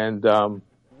 and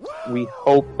we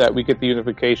hope that we get the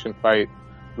unification fight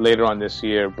later on this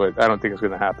year, but I don't think it's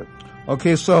going to happen.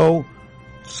 Okay, so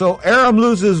Arum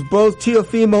loses both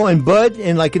Teofimo and Bud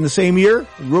in the same year,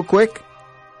 real quick.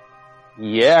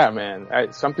 Yeah, man,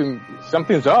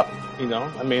 something's up.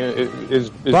 I mean, is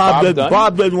Bob done?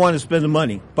 Bob doesn't want to spend the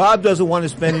money. Bob doesn't want to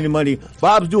spend any money.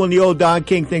 Bob's doing the old Don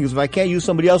King thing. If I can't use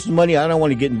somebody else's money, I don't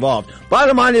want to get involved.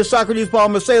 Bottom line is, Socrates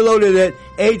Palmer, say hello to that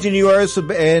agent of yours,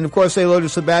 and of course say hello to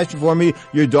Sebastian for me,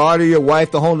 your daughter, your wife,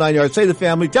 the whole 9 yards. Say the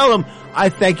family. Tell them I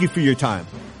thank you for your time.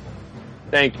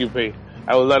 Thank you, P.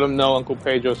 I will let them know Uncle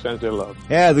Pedro sends their love.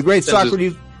 Yeah, the great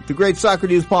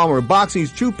Socrates Palmer,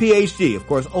 boxing's true PhD, of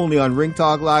course, only on Ring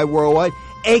Talk Live Worldwide,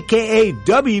 a.k.a.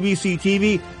 WBC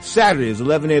TV, Saturdays,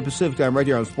 11 a.m. Pacific Time, right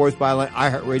here on Sports Byline,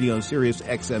 iHeartRadio, and Sirius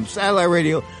XM Satellite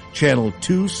Radio, Channel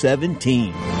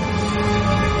 217.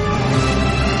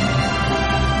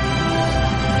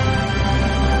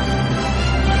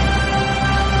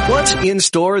 What's in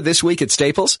store this week at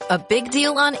Staples? A big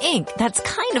deal on ink. That's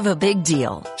kind of a big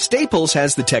deal. Staples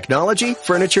has the technology,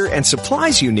 furniture, and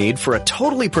supplies you need for a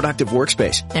totally productive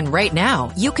workspace. And right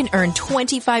now, you can earn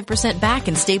 25% back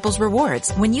in Staples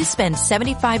Rewards when you spend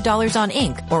 $75 on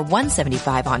ink or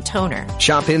 $175 on toner.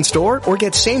 Shop in-store or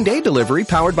get same-day delivery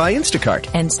powered by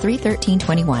Instacart. Ends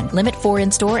 3/13/21. Limit 4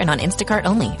 in-store and on Instacart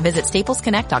only. Visit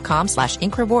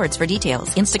staplesconnect.com/ink rewards for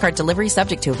details. Instacart delivery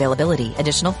subject to availability.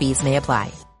 Additional fees may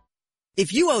apply.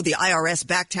 If you owe the IRS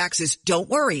back taxes, don't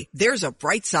worry. There's a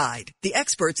bright side. The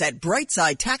experts at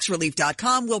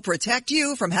BrightSideTaxRelief.com will protect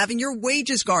you from having your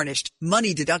wages garnished,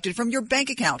 money deducted from your bank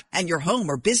account, and your home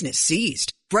or business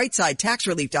seized.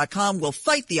 BrightSideTaxRelief.com will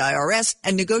fight the IRS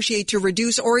and negotiate to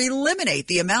reduce or eliminate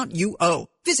the amount you owe.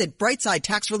 Visit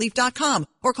BrightSideTaxRelief.com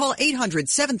or call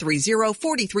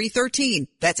 800-730-4313.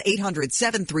 That's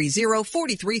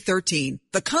 800-730-4313.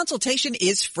 The consultation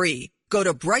is free. Go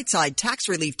to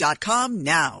BrightSideTaxRelief.com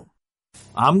now.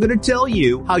 I'm going to tell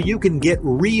you how you can get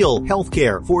real health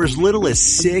care for as little as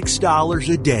 $6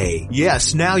 a day.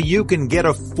 Yes, now you can get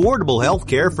affordable health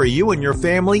care for you and your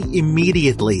family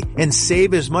immediately and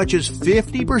save as much as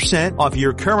 50% off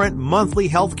your current monthly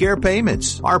health care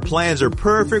payments. Our plans are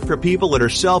perfect for people that are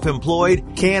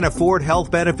self-employed, can't afford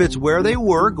health benefits where they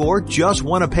work, or just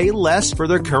want to pay less for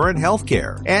their current health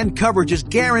care. And coverage is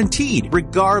guaranteed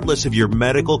regardless of your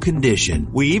medical condition.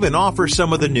 We even offer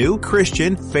some of the new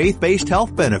Christian faith-based health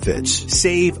benefits.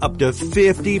 Save up to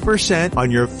 50%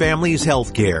 on your family's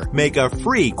health care. Make a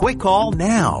free quick call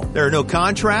now. There are no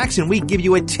contracts and we give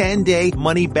you a 10-day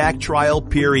money-back trial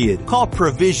period. Call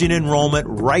Provision Enrollment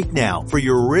right now for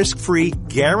your risk-free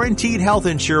guaranteed health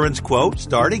insurance quote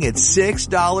starting at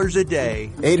 $6 a day.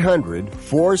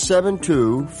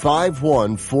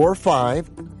 800-472-5145.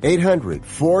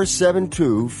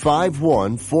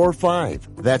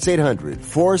 800-472-5145. That's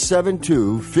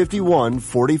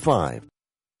 800-472-5145.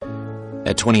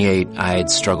 At 28, I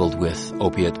had struggled with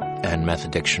opiate and meth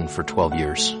addiction for 12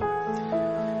 years.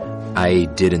 I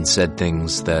did and said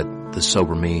things that the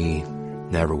sober me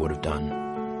never would have done.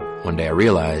 One day I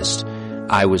realized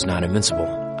I was not invincible.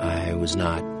 I was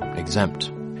not exempt.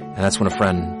 And that's when a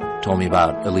friend told me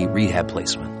about Elite Rehab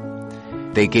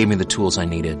Placement. They gave me the tools I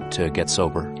needed to get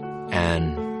sober,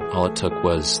 and all it took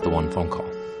was the one phone call.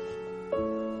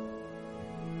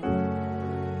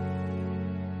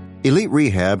 Elite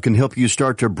Rehab can help you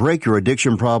start to break your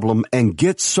addiction problem and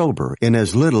get sober in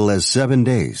as little as 7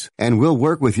 days. And we'll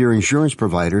work with your insurance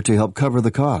provider to help cover the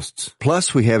costs.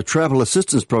 Plus, we have travel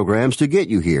assistance programs to get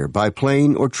you here by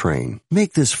plane or train.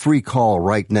 Make this free call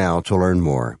right now to learn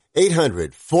more.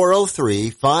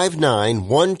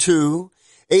 800-403-5912.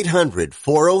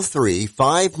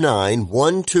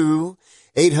 800-403-5912.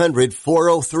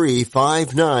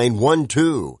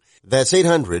 800-403-5912. That's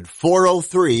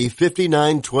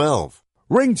 800-403-5912.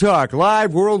 Ring Talk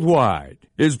Live Worldwide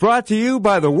is brought to you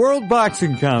by the World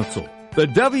Boxing Council, the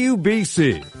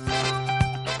WBC.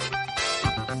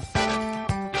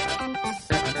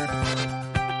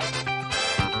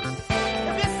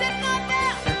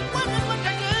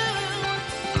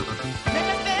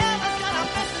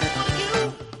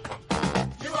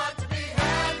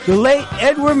 The late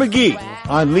Edward McGee,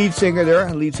 on lead singer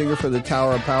for the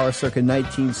Tower of Power circa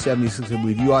 1976, I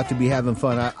believe. You ought to be having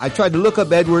fun. I tried to look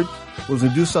up Edward, was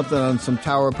going to do something on some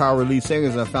Tower of Power lead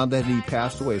singers, and I found that he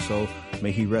passed away, so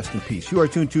may he rest in peace. You are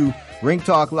tuned to Ring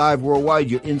Talk Live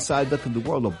Worldwide, your inside look at the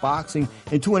world of boxing,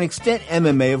 and to an extent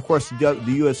MMA. Of course, the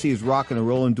UFC is rocking and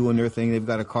rolling, doing their thing. They've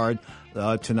got a card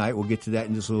tonight. We'll get to that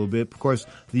in just a little bit. Of course,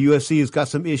 the UFC has got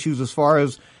some issues as far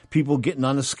as people getting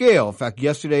on the scale. In fact,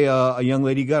 yesterday a young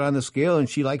lady got on the scale and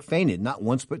she fainted, not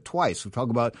once but twice. We talk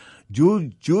about Julia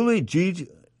Gija.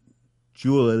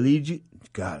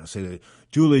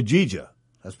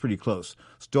 That's pretty close.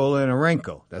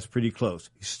 Stolyarenko. That's pretty close.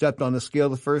 He stepped on the scale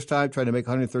the first time, tried to make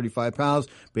 135 pounds.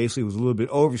 Basically, was a little bit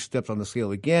over. She stepped on the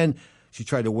scale again. She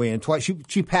tried to weigh in twice.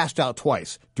 She passed out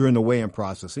twice during the weigh-in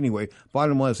process. Anyway,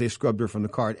 bottom line is they scrubbed her from the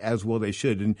card, as well they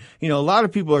should. And, a lot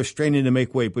of people are straining to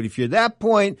make weight, but if you're to the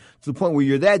point where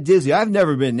you're that dizzy, I've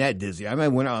never been that dizzy. I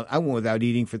went without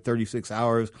eating for 36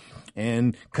 hours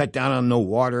and cut down on no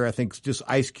water. I think it's just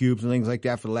ice cubes and things like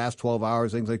that for the last 12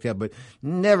 hours, things like that. But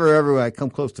never ever I come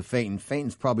close to fainting.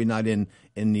 Fainting's probably not in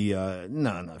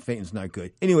the, fainting's not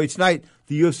good. Anyway, tonight,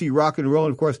 the UFC rock and roll,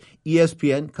 and of course,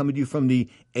 ESPN coming to you from the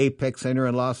Apex Center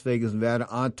in Las Vegas, Nevada.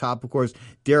 On top, of course,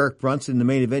 Derek Brunson, the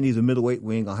main event. He's a middleweight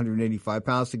weighing 185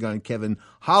 pounds, taking on Kevin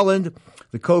Holland.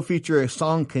 The co-feature,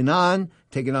 Song Kenan,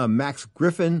 taking on Max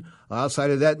Griffin.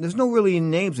 Outside of that, there's no really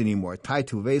names anymore. Tai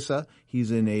Tuivasa,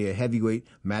 he's in a heavyweight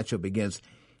matchup against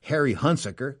Harry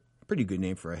Hunsucker. Pretty good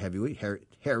name for a heavyweight.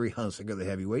 Harry Hunsucker, the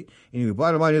heavyweight. Anyway,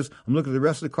 bottom line is, I'm looking at the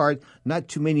rest of the card. Not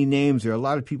too many names. There are a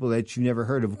lot of people that you never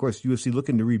heard of. Of course, UFC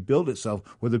looking to rebuild itself.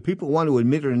 Whether people want to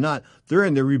admit it or not, they're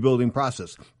in the rebuilding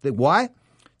process. Why?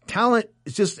 Talent,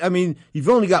 it's just, you've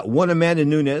only got one Amanda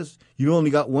Nunes. You've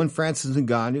only got one Francis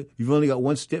Ngannou. You've only got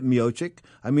one Stipe Miocic.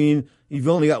 You've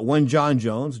only got one John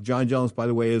Jones. John Jones, by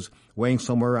the way, is weighing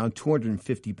somewhere around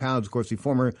 250 pounds. Of course, the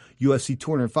former UFC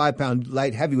 205-pound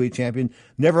light heavyweight champion.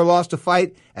 Never lost a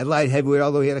fight at light heavyweight,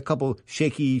 although he had a couple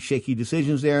shaky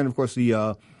decisions there. And, of course,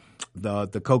 the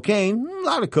cocaine, a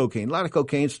lot of cocaine,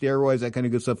 steroids, that kind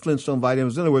of good stuff, Flintstone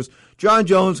vitamins. In other words, John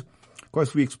Jones, of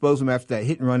course, we exposed him after that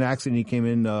hit-and-run accident he came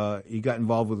in, he got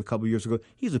involved with a couple years ago.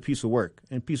 He's a piece of work.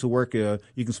 And piece of work, you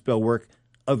can spell work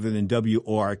other than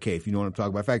W-O-R-K, if you know what I'm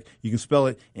talking about. In fact, you can spell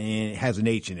it and it has an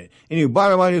H in it. Anyway,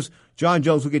 bottom line is, John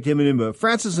Jones, we'll get to him in a minute. But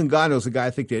Francis Ngannou is a guy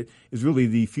I think that is really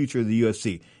the future of the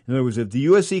UFC. In other words, if the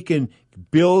UFC can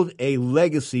build a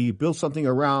legacy, build something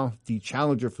around the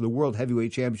challenger for the World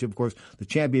Heavyweight Championship, of course, the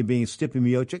champion being Stipe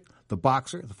Miocic, the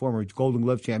boxer, the former Golden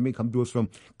Glove champion, come to us from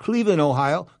Cleveland,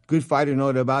 Ohio. Good fighter,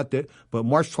 no doubt about that. But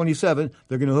March 27th,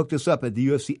 they're going to hook this up at the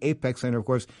UFC Apex Center, of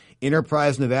course,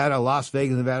 Enterprise, Nevada, Las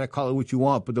Vegas, Nevada, call it what you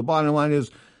want. But the bottom line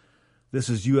is, this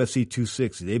is UFC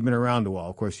 260. They've been around a while.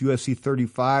 Of course, UFC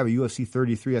 35 or UFC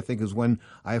 33, I think, is when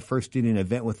I first did an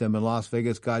event with them in Las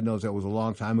Vegas. God knows that was a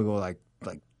long time ago, like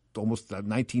almost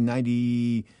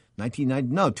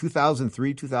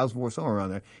 2003, 2004, somewhere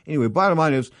around there. Anyway, bottom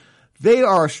line is, they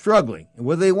are struggling. And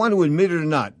whether they want to admit it or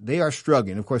not, they are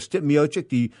struggling. Of course, Stipe Miocic,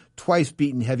 the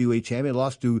twice-beaten heavyweight champion,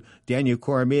 lost to Daniel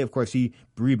Cormier. Of course, he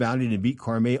rebounded and beat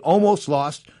Cormier. Almost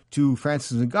lost to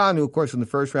Francis Ngannou. Of course, in the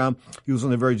first round, he was on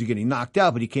the verge of getting knocked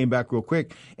out, but he came back real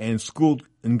quick and schooled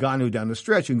Ngannou down the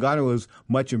stretch. Ngannou has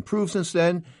much improved since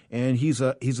then, and he's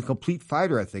a complete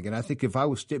fighter, I think. And I think if I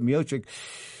was Stipe Miocic,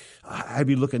 I'd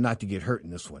be looking not to get hurt in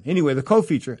this one. Anyway, the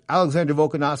co-feature, Alexander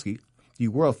Volkanovski, the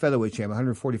world featherweight champion,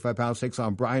 145 pounds, takes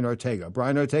on Brian Ortega.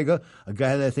 Brian Ortega, a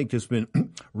guy that I think has been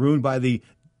ruined by the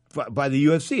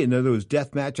UFC. In other words,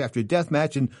 death match after death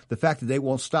match, and the fact that they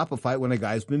won't stop a fight when a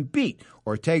guy's been beat.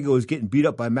 Ortega was getting beat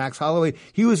up by Max Holloway.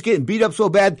 He was getting beat up so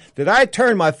bad that I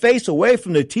turned my face away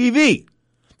from the TV.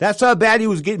 That's how bad he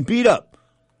was getting beat up.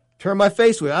 Turn my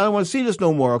face away. I don't want to see this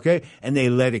no more, okay? And they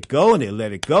let it go, and they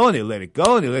let it go, and they let it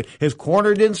go, and his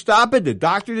corner didn't stop it. The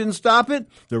doctor didn't stop it.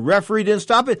 The referee didn't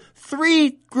stop it.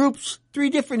 3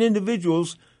 different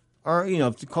individuals are,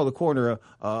 to call the corner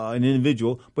an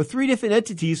individual, but 3 different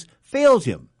entities failed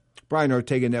him, Brian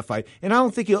Ortega, in that fight. And I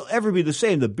don't think he'll ever be the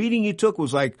same. The beating he took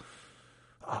was like,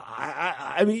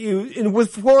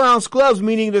 with 4-ounce gloves,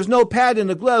 meaning there's no pad in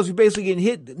the gloves, you're basically getting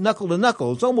hit knuckle to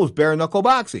knuckle. It's almost bare knuckle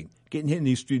boxing, getting hit in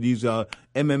these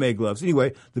MMA gloves.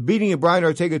 Anyway, the beating that Brian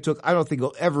Ortega took, I don't think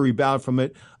he'll ever rebound from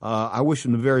it. I wish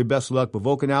him the very best of luck. But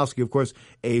Volkanovski, of course,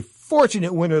 a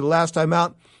fortunate winner the last time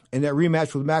out. In that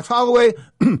rematch with Max Holloway,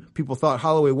 people thought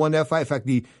Holloway won that fight. In fact,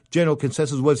 the general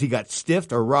consensus was he got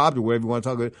stiffed or robbed or whatever you want to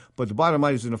talk about. But the bottom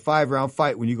line is in a 5-round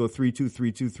fight, when you go 3-2,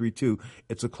 3-2, 3-2,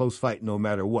 it's a close fight no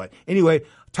matter what. Anyway,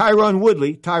 Tyron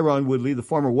Woodley, the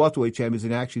former welterweight champion, is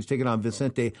in action. He's taking on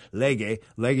Vicente Lege.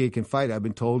 Lege can fight, I've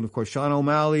been told. And of course, Sean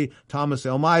O'Malley, Thomas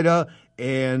Almeida.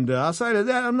 And outside of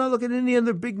that, I'm not looking at any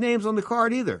other big names on the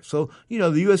card either. So, the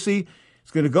UFC is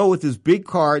going to go with this big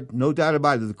card, no doubt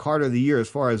about it, the card of the year as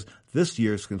far as this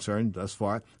year is concerned thus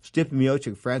far. Stipe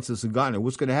Miocic, Francis Ngannou.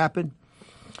 What's going to happen?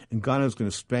 Ngannou's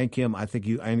going to spank him. I think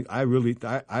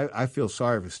I feel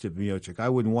sorry for Stipe Miocic. I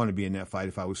wouldn't want to be in that fight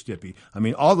if I was Stipe. I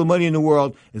mean, all the money in the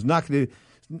world is not going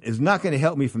to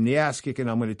help me from the ass kicking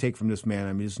I'm going to take from this man.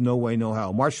 I mean, there's no way, no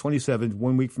how. March 27th,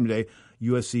 1 week from today,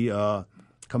 UFC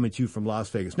coming to you from Las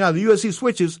Vegas. Now, the UFC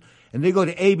switches, and they go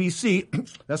to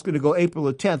ABC. That's going to go April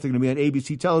the 10th. They're going to be on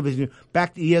ABC television.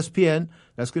 Back to ESPN.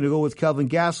 That's going to go with Kelvin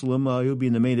Gastelum. He'll be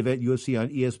in the main event. UFC on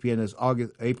ESPN is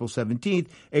April 17th.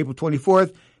 April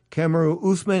 24th,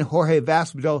 Kamaru Usman, Jorge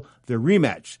Masvidal, their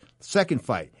rematch. Second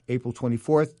fight, April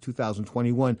 24th,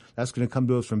 2021. That's going to come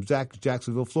to us from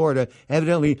Jacksonville, Florida.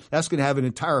 Evidently, that's going to have an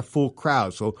entire full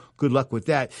crowd. So good luck with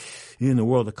that in the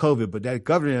world of COVID. But that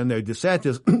governor on there,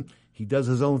 DeSantis, he does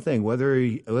his own thing.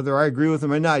 Whether I agree with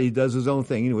him or not, he does his own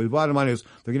thing. Anyway, the bottom line is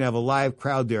they're going to have a live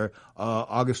crowd there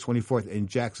August 24th in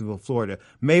Jacksonville, Florida.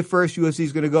 May 1st, UFC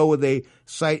is going to go with a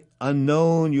sight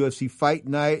unknown UFC Fight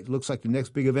Night. Looks like the next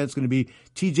big event is going to be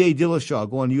TJ Dillashaw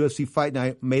going to UFC Fight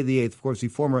Night May the 8th. Of course, the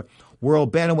former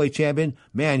world bantamweight champion.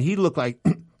 Man, he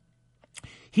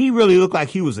really looked like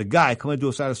he was a guy coming to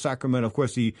us out of Sacramento. Of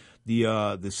course, he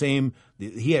was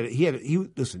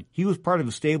part of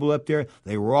a stable up there.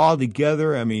 They were all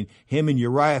together. I mean, him and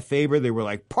Uriah Faber, they were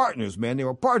like partners, man. They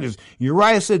were partners.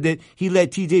 Uriah said that he let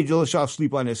TJ Dillashaw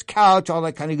sleep on his couch, all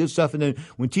that kind of good stuff. And then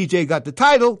when TJ got the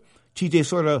title, TJ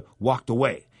sort of walked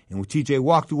away. And when TJ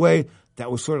walked away, that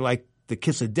was sort of like the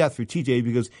kiss of death for TJ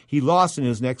because he lost in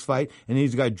his next fight and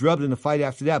he's got drubbed in the fight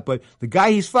after that. But the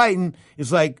guy he's fighting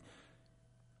is like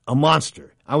a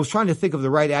monster. I was trying to think of the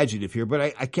right adjective here, but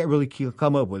I can't really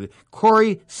come up with it.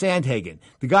 Corey Sandhagen.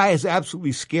 The guy is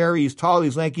absolutely scary. He's tall,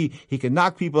 he's lanky. He can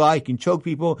knock people out. He can choke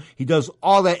people. He does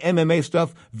all that MMA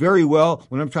stuff very well.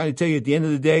 When I'm trying to tell you at the end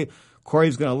of the day,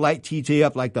 Corey's going to light TJ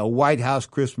up like the White House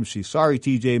Christmas tree. Sorry,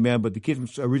 TJ, man, but the kid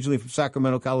originally from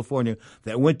Sacramento, California,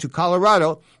 that went to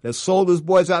Colorado, that sold his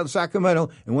boys out in Sacramento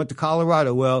and went to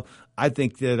Colorado. Well, I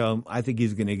think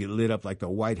he's going to get lit up like the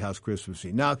White House Christmas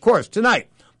tree. Now, of course, tonight,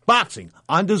 boxing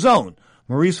on DAZN.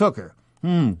 Maurice Hooker,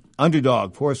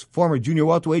 underdog, of course, former junior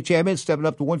welterweight champion, stepping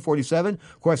up to 147.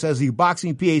 Of course, as the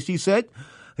boxing PhD said,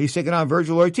 he's taking on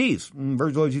Virgil Ortiz.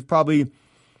 Virgil Ortiz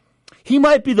he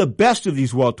might be the best of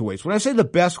these welterweights. When I say the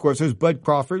best, of course, there's Bud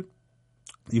Crawford,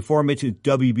 the aforementioned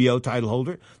WBO title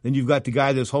holder. Then you've got the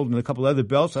guy that's holding a couple other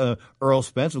belts, Earl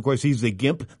Spence. Of course, he's the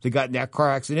gimp that got in that car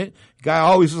accident. The guy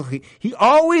always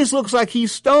looks like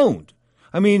he's stoned.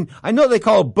 I mean, I know they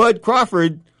call Bud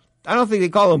Crawford. I don't think they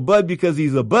call him Bud because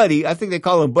he's a buddy. I think they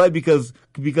call him Bud because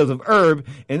of Herb.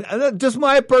 And that's just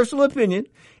my personal opinion.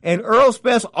 And Earl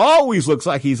Spence always looks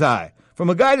like he's high. From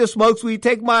a guy that smokes weed,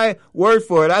 take my word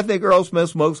for it. I think Earl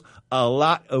Spence smokes a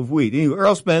lot of weed. Anyway,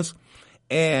 Earl Spence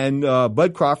and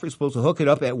Bud Crawford is supposed to hook it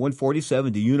up at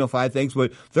 147 to unify things,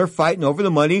 but they're fighting over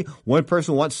the money. One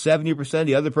person wants 70%,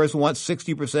 the other person wants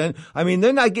 60%. I mean,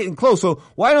 they're not getting close. So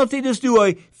why don't they just do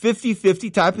a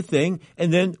 50-50 type of thing,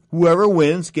 and then whoever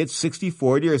wins gets 60-40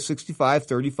 or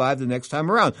 65-35 the next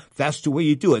time around? That's the way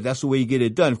you do it. That's the way you get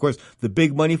it done. Of course, the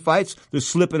big money fights, they're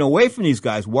slipping away from these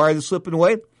guys. Why are they slipping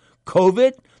away?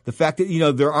 COVID, the fact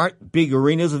that, there aren't big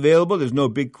arenas available, there's no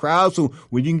big crowd, so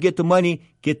when you can get the money,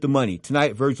 get the money.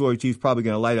 Tonight, Virgil Ortiz is probably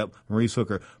going to light up Maurice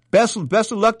Hooker. Best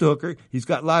of luck to Hooker. He's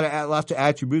got lots of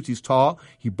attributes. He's tall,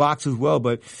 he boxes well,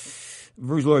 but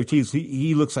Virgil Ortiz,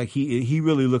 he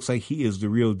really looks like he is the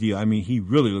real deal. I mean, he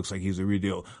really looks like he's the real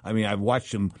deal. I mean, I've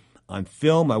watched him on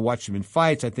film. I watched him in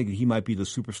fights. I think he might be the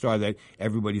superstar that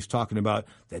everybody's talking about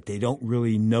that they don't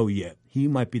really know yet. He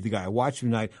might be the guy. I watched him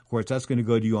tonight. Of course, that's going to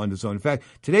go to you on DAZN. In fact,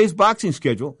 today's boxing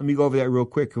schedule, let me go over that real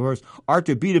quick. Of course,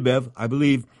 Artur Beterbiev, I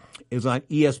believe, is on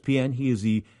ESPN. He is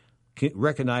the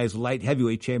recognized light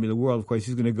heavyweight champion of the world. Of course,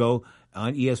 he's going to go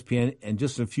on ESPN in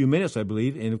just a few minutes, I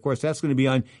believe. And, of course, that's going to be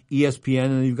on ESPN.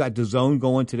 And you've got DAZN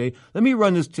going today. Let me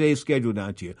run today's schedule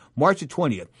down to you. March the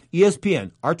 20th,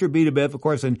 ESPN, Artur Beterbiev, of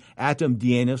course, and Atom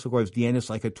Dianis. Of course, Dianis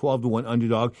like a 12-1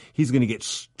 underdog. He's going to get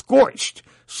scorched.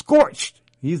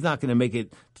 He's not going to make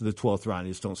it to the 12th round.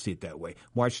 I just don't see it that way.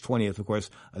 March 20th, of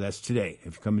course, that's today.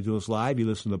 If you come to us live, you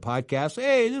listen to the podcast,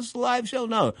 hey, this is a live show.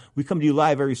 No, we come to you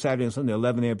live every Saturday and Sunday,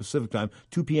 11 a.m. Pacific time,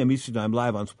 2 p.m. Eastern time,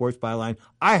 live on Sports Byline,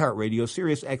 iHeartRadio,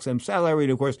 Sirius XM, Satellite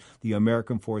Radio, of course, the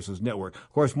American Forces Network.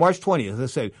 Of course, March 20th, as I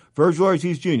said, Virgil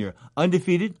Ortiz Jr.,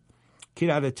 undefeated, kid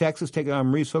out of Texas, taking on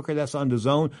Maurice Hooker. That's on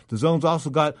DAZN. DAZN's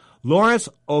also got Lawrence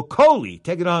Okolie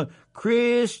taking on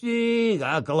Christian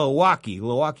Glowacki.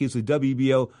 Glowacki is a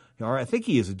WBO, or I think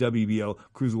he is a WBO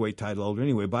cruiserweight title holder.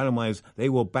 Anyway, bottom line is they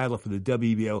will battle for the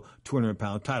WBO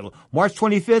 200-pound title. March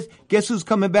 25th, guess who's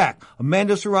coming back?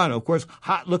 Amanda Serrano. Of course,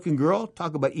 hot-looking girl.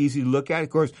 Talk about easy to look at. Of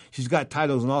course, she's got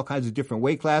titles in all kinds of different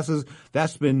weight classes.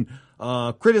 That's been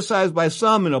criticized by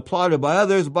some and applauded by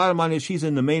others. Bottom line is she's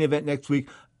in the main event next week.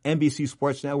 NBC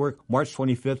Sports Network, March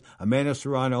 25th, Amanda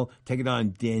Serrano taking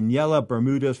on Daniela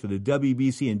Bermudez for the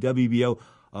WBC and WBO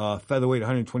featherweight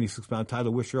 126-pound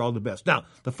title. Wish her all the best. Now,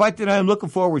 the fight that I'm looking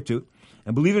forward to,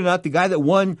 and believe it or not, the guy that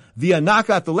won via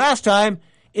knockout the last time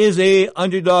is a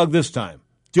underdog this time.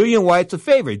 Dillian White's a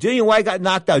favorite. Dillian White got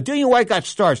knocked out. Dillian White got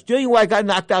starched. Dillian White got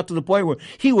knocked out to the point where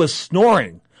he was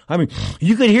snoring. I mean,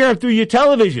 you could hear him through your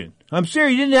television. I'm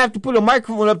serious. You didn't have to put a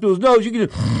microphone up to his nose. You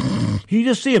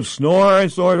just see him snoring,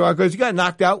 because he got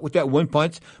knocked out with that one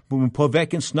punch, but when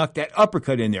Povetkin snuck that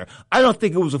uppercut in there. I don't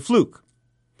think it was a fluke.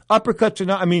 Uppercuts are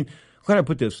not, how can I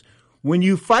put this? When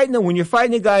you're fighting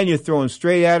a guy and you're throwing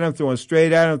straight at him, this and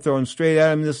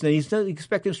that, he's not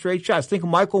expecting straight shots. Think of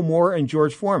Michael Moore and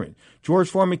George Foreman. George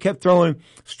Foreman kept throwing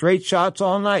straight shots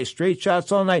all night,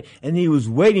 and he was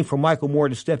waiting for Michael Moore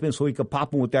to step in so he could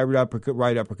pop him with that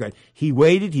right uppercut. He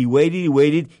waited, he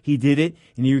did it,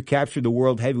 and he recaptured the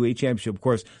World Heavyweight Championship. Of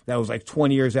course, that was like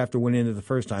 20 years after winning it the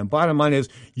first time. Bottom line is,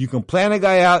 you can plan a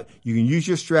guy out, you can use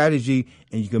your strategy,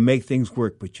 and you can make things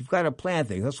work, but you've got to plan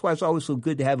things. That's why it's always so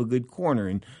good to have a good corner.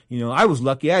 And, I was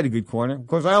lucky I had a good corner. Of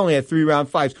course, I only had 3-round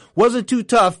fights. Wasn't too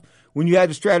tough when you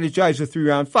had to strategize a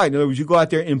 3-round fight. In other words, you go out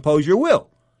there and impose your will.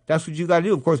 That's what you got to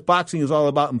do. Of course, boxing is all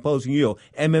about imposing your will.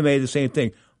 MMA, the same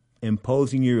thing.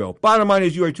 Imposing your will. Bottom line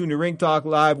is, you are tuned to Ring Talk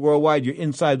Live Worldwide. Your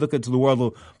inside look into the world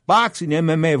of boxing,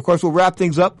 MMA. Of course, we'll wrap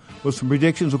things up with some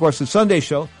predictions. Of course, the Sunday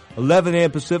show, 11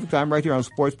 a.m. Pacific time, right here on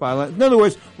Sports Byline. In other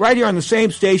words, right here on the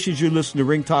same stations you listen to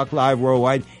Ring Talk Live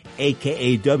Worldwide,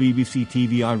 a.k.a. WBC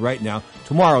TV on right now.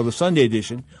 Tomorrow, the Sunday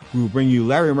edition, we will bring you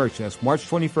Larry Merch. That's March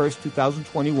 21st,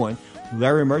 2021.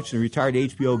 Larry Merch, the retired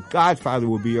HBO Godfather,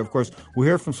 will be here. Of course, we'll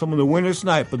hear from some of the winners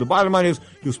tonight. But the bottom line is,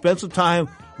 you'll spend some time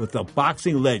with the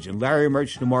boxing legend, Larry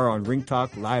Merch, tomorrow on Ring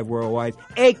Talk Live Worldwide,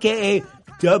 a.k.a.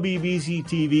 WBC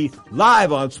TV,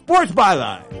 live on Sports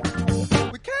Byline.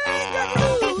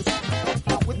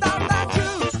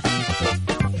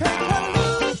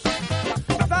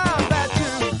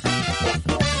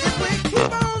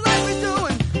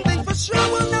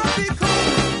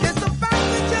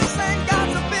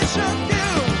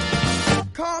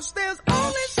 There's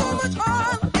only so much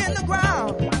oil in the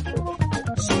ground.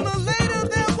 Sooner or later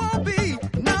there won't be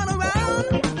none around.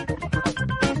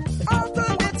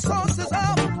 Alternate sources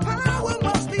of power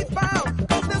must be found.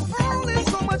 'Cause there's only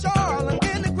so much oil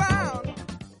in the ground.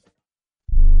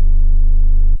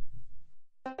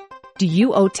 Do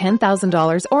you owe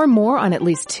 $10,000 or more on at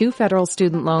least 2 federal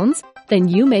student loans? Then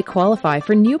you may qualify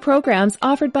for new programs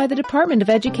offered by the Department of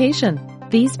Education.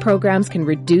 These programs can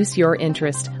reduce your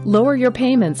interest, lower your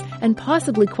payments, and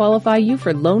possibly qualify you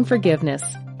for loan forgiveness.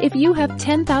 If you have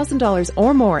 $10,000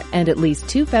 or more and at least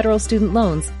 2 federal student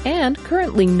loans and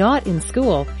currently not in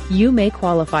school, you may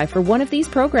qualify for one of these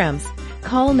programs.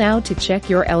 Call now to check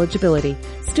your eligibility.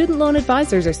 Student loan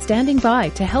advisors are standing by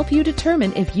to help you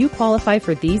determine if you qualify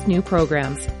for these new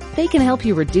programs. They can help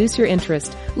you reduce your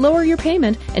interest, lower your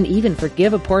payment, and even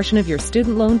forgive a portion of your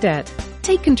student loan debt.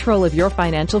 Take control of your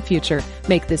financial future.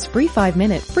 Make this free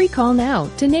 5-minute free call now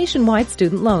to Nationwide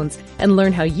Student Loans and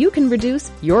learn how you can reduce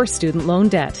your student loan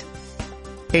debt.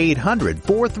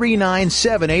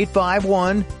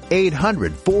 800-439-7851,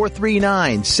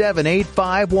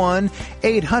 800-439-7851,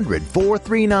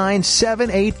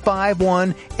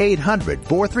 800-439-7851,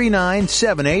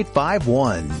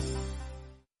 800-439-7851.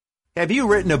 Have you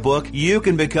written a book? You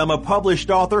can become a published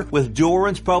author with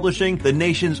Dorrance Publishing, the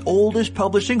nation's oldest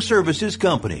publishing services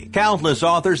company. Countless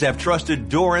authors have trusted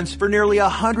Dorrance for nearly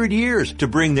 100 years to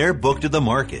bring their book to the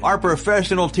market. Our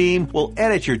professional team will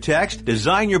edit your text,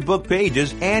 design your book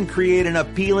pages, and create an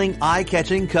appealing,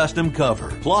 eye-catching custom cover.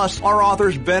 Plus, our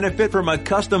authors benefit from a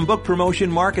custom book promotion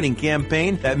marketing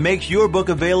campaign that makes your book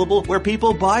available where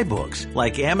people buy books,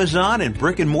 like Amazon and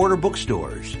brick-and-mortar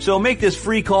bookstores. So make this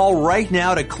free call right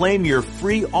now to claim your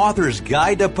free author's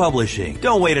guide to publishing.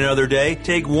 Don't wait another day.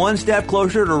 Take one step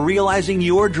closer to realizing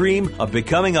your dream of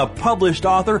becoming a published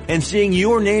author and seeing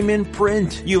your name in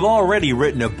print. You've already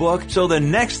written a book, so the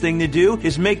next thing to do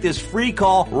is make this free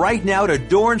call right now to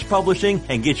Dorrance Publishing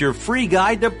and get your free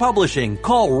guide to publishing.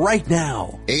 Call right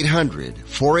now.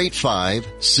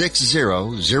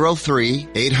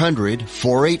 800-485-6003.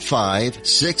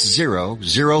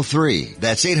 800-485-6003.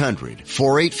 That's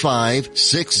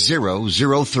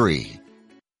 800-485-6003.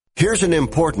 Here's an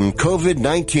important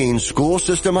COVID-19 school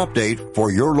system update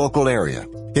for your local area.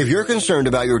 If you're concerned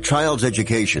about your child's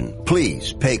education,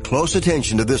 please pay close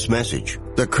attention to this message.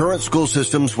 The current school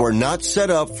systems were not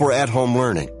set up for at-home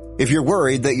learning. If you're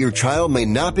worried that your child may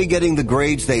not be getting the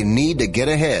grades they need to get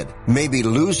ahead, may be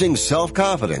losing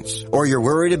self-confidence, or you're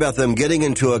worried about them getting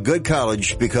into a good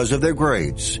college because of their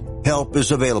grades, help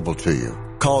is available to you.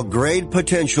 Call Grade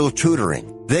Potential Tutoring.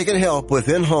 They can help with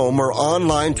in-home or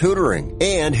online tutoring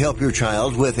and help your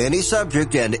child with any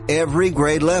subject and every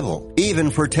grade level, even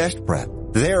for test prep.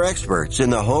 They're experts in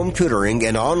the home tutoring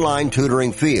and online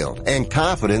tutoring field and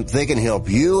confident they can help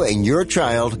you and your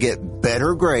child get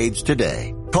better grades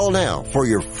today. Call now for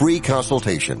your free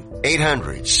consultation.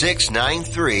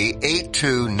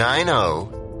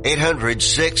 800-693-8290.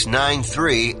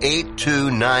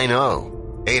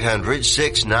 800-693-8290.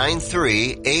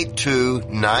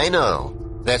 800-693-8290.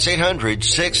 That's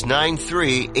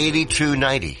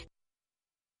 800-693-8290.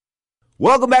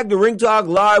 Welcome back to Ring Talk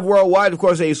Live Worldwide, of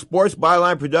course, a Sports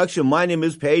Byline production. My name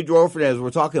is Pedro Fernandez.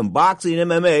 We're talking boxing and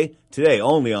MMA today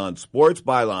only on Sports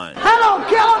Byline. Hello,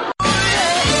 killer!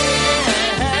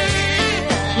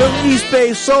 Little East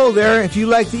Bay Soul there. If you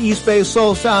like the East Bay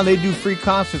Soul sound, they do free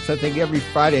concerts, I think, every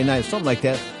Friday night, something like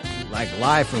that, like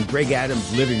live from Greg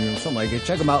Adams' living room, something like that.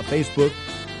 Check them out, Facebook,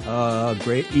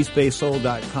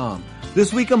 eastbaysoul.com.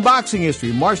 This week in boxing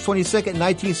history, March 22nd,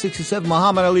 1967,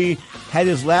 Muhammad Ali had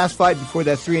his last fight before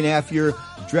that 3.5-year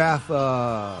draft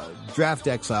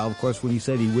exile. Of course, when he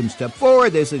said he wouldn't step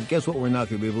forward, they said, guess what, we're not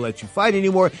going to be able to let you fight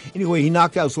anymore. Anyway, he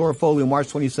knocked out Zora Foley on March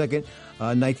 22nd,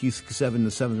 1967, in the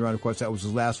 7th round. Of course, that was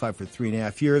his last fight for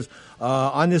 3.5 years.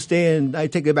 On this day, and I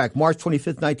take it back, March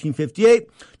 25th, 1958,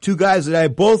 two guys that I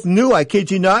both knew, I kid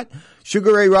you not.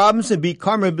 Sugar Ray Robinson beat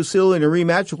Carmen Basilio in a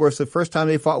rematch. Of course, the first time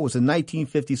they fought was in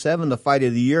 1957, the fight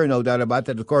of the year, no doubt about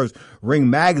that. Of course, Ring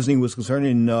Magazine was concerned,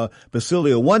 and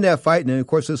Basilio won that fight. And then, of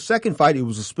course, his second fight, it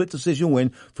was a split decision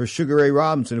win for Sugar Ray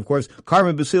Robinson. Of course,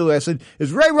 Carmen Basilio, I said,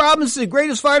 is Ray Robinson the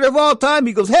greatest fighter of all time?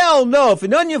 He goes, hell no. If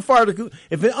an onion farmer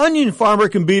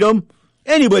can beat him,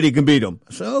 anybody can beat him.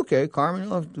 So, okay, Carmen,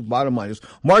 the bottom line is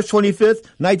March 25th,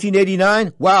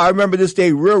 1989. Wow, I remember this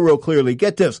day real clearly.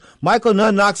 Get this. Michael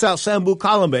Nunn knocks out Sambu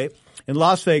Kalambe in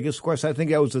Las Vegas. Of course, I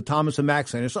think that was the Thomas and Mack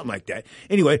Center, something like that.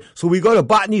 Anyway, so we go to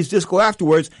Botany's Disco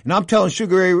afterwards, and I'm telling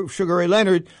Sugar Ray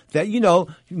Leonard that,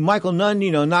 Michael Nunn,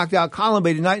 knocked out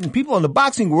Kalambe tonight, and people in the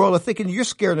boxing world are thinking you're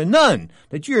scared of Nunn,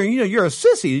 that you're a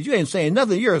sissy, that you ain't saying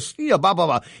nothing, you're blah, blah,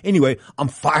 blah. Anyway, I'm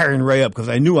firing Ray up because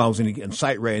I knew I was going to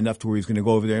incite Ray enough to where he's going to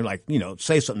go over there and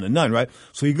say something to Nunn, right?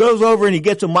 So he goes over and he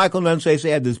gets to Michael Nunn, so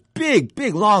they had this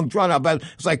big, long drawn out battle.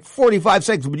 It's like 45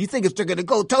 seconds, but you think they're going to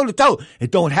go toe to toe. It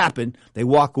don't happen. They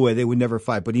walk away. They would never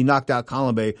fight. But he knocked out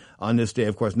Kalambe on this day.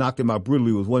 Of course, knocked him out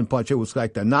brutally with one punch. It was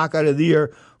like the knockout of the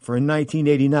year for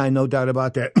 1989. No doubt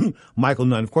about that. Michael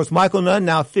Nunn. Of course, Michael Nunn,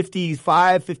 now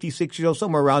 55, 56 years old,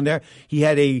 somewhere around there. He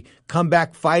had a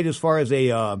comeback fight as far as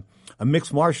a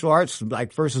mixed martial arts,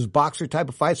 like versus boxer type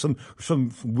of fight, some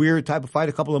weird type of fight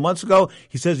a couple of months ago.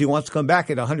 He says he wants to come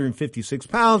back at 156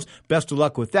 pounds. Best of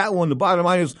luck with that one. The bottom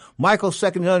line is Michael's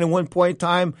second to none at one point in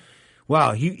time.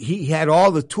 Wow, he had all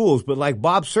the tools, but like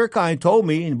Bob Serkine told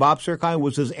me, and Bob Serkine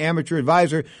was his amateur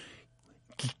advisor,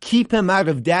 keep him out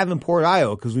of Davenport,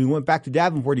 Iowa, because when he went back to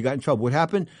Davenport, he got in trouble. What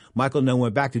happened? Michael then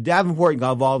went back to Davenport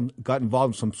and got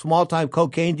involved in some small-time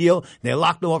cocaine deal. And they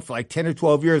locked him up for like 10 or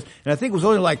 12 years, and I think it was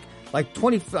only like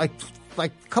 20, like a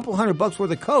couple $100 worth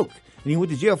of coke. And he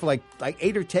went to jail for like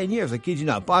 8 or 10 years. I kid you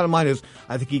not. Bottom line is,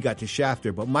 I think he got to shaft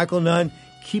there. But Michael Nunn,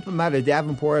 keep him out of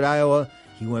Davenport, Iowa.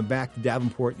 He went back to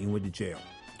Davenport and he went to jail.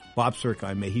 Bob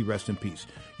Serkine, may he rest in peace.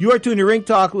 You are tuned to Ring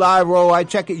Talk Live Worldwide.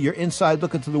 Check it. Your inside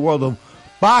look into the world of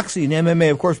Boxing,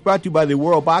 MMA, of course, brought to you by the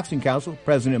World Boxing Council,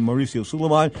 President Mauricio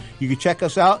Suleiman. You can check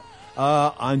us out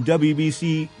on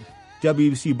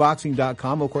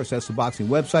WBCBoxing.com. Of course, that's the boxing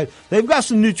website. They've got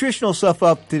some nutritional stuff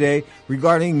up today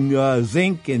regarding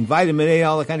zinc and vitamin A,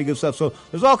 all that kind of good stuff. So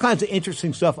there's all kinds of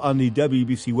interesting stuff on the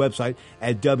WBC website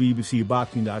at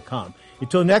WBCBoxing.com.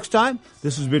 Until next time,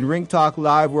 this has been Ring Talk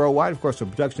Live Worldwide. Of course, a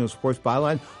production of Sports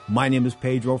Byline. My name is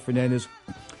Pedro Fernandez.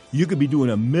 You could be doing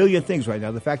a million things right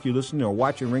now. The fact you're listening or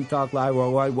watching Ring Talk Live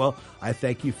Worldwide, well, I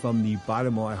thank you from the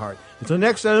bottom of my heart. Until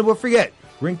next time, don't forget,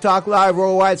 Ring Talk Live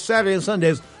Worldwide, Saturday and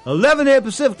Sundays, 11 a.m.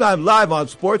 Pacific Time, live on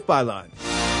Sports Byline.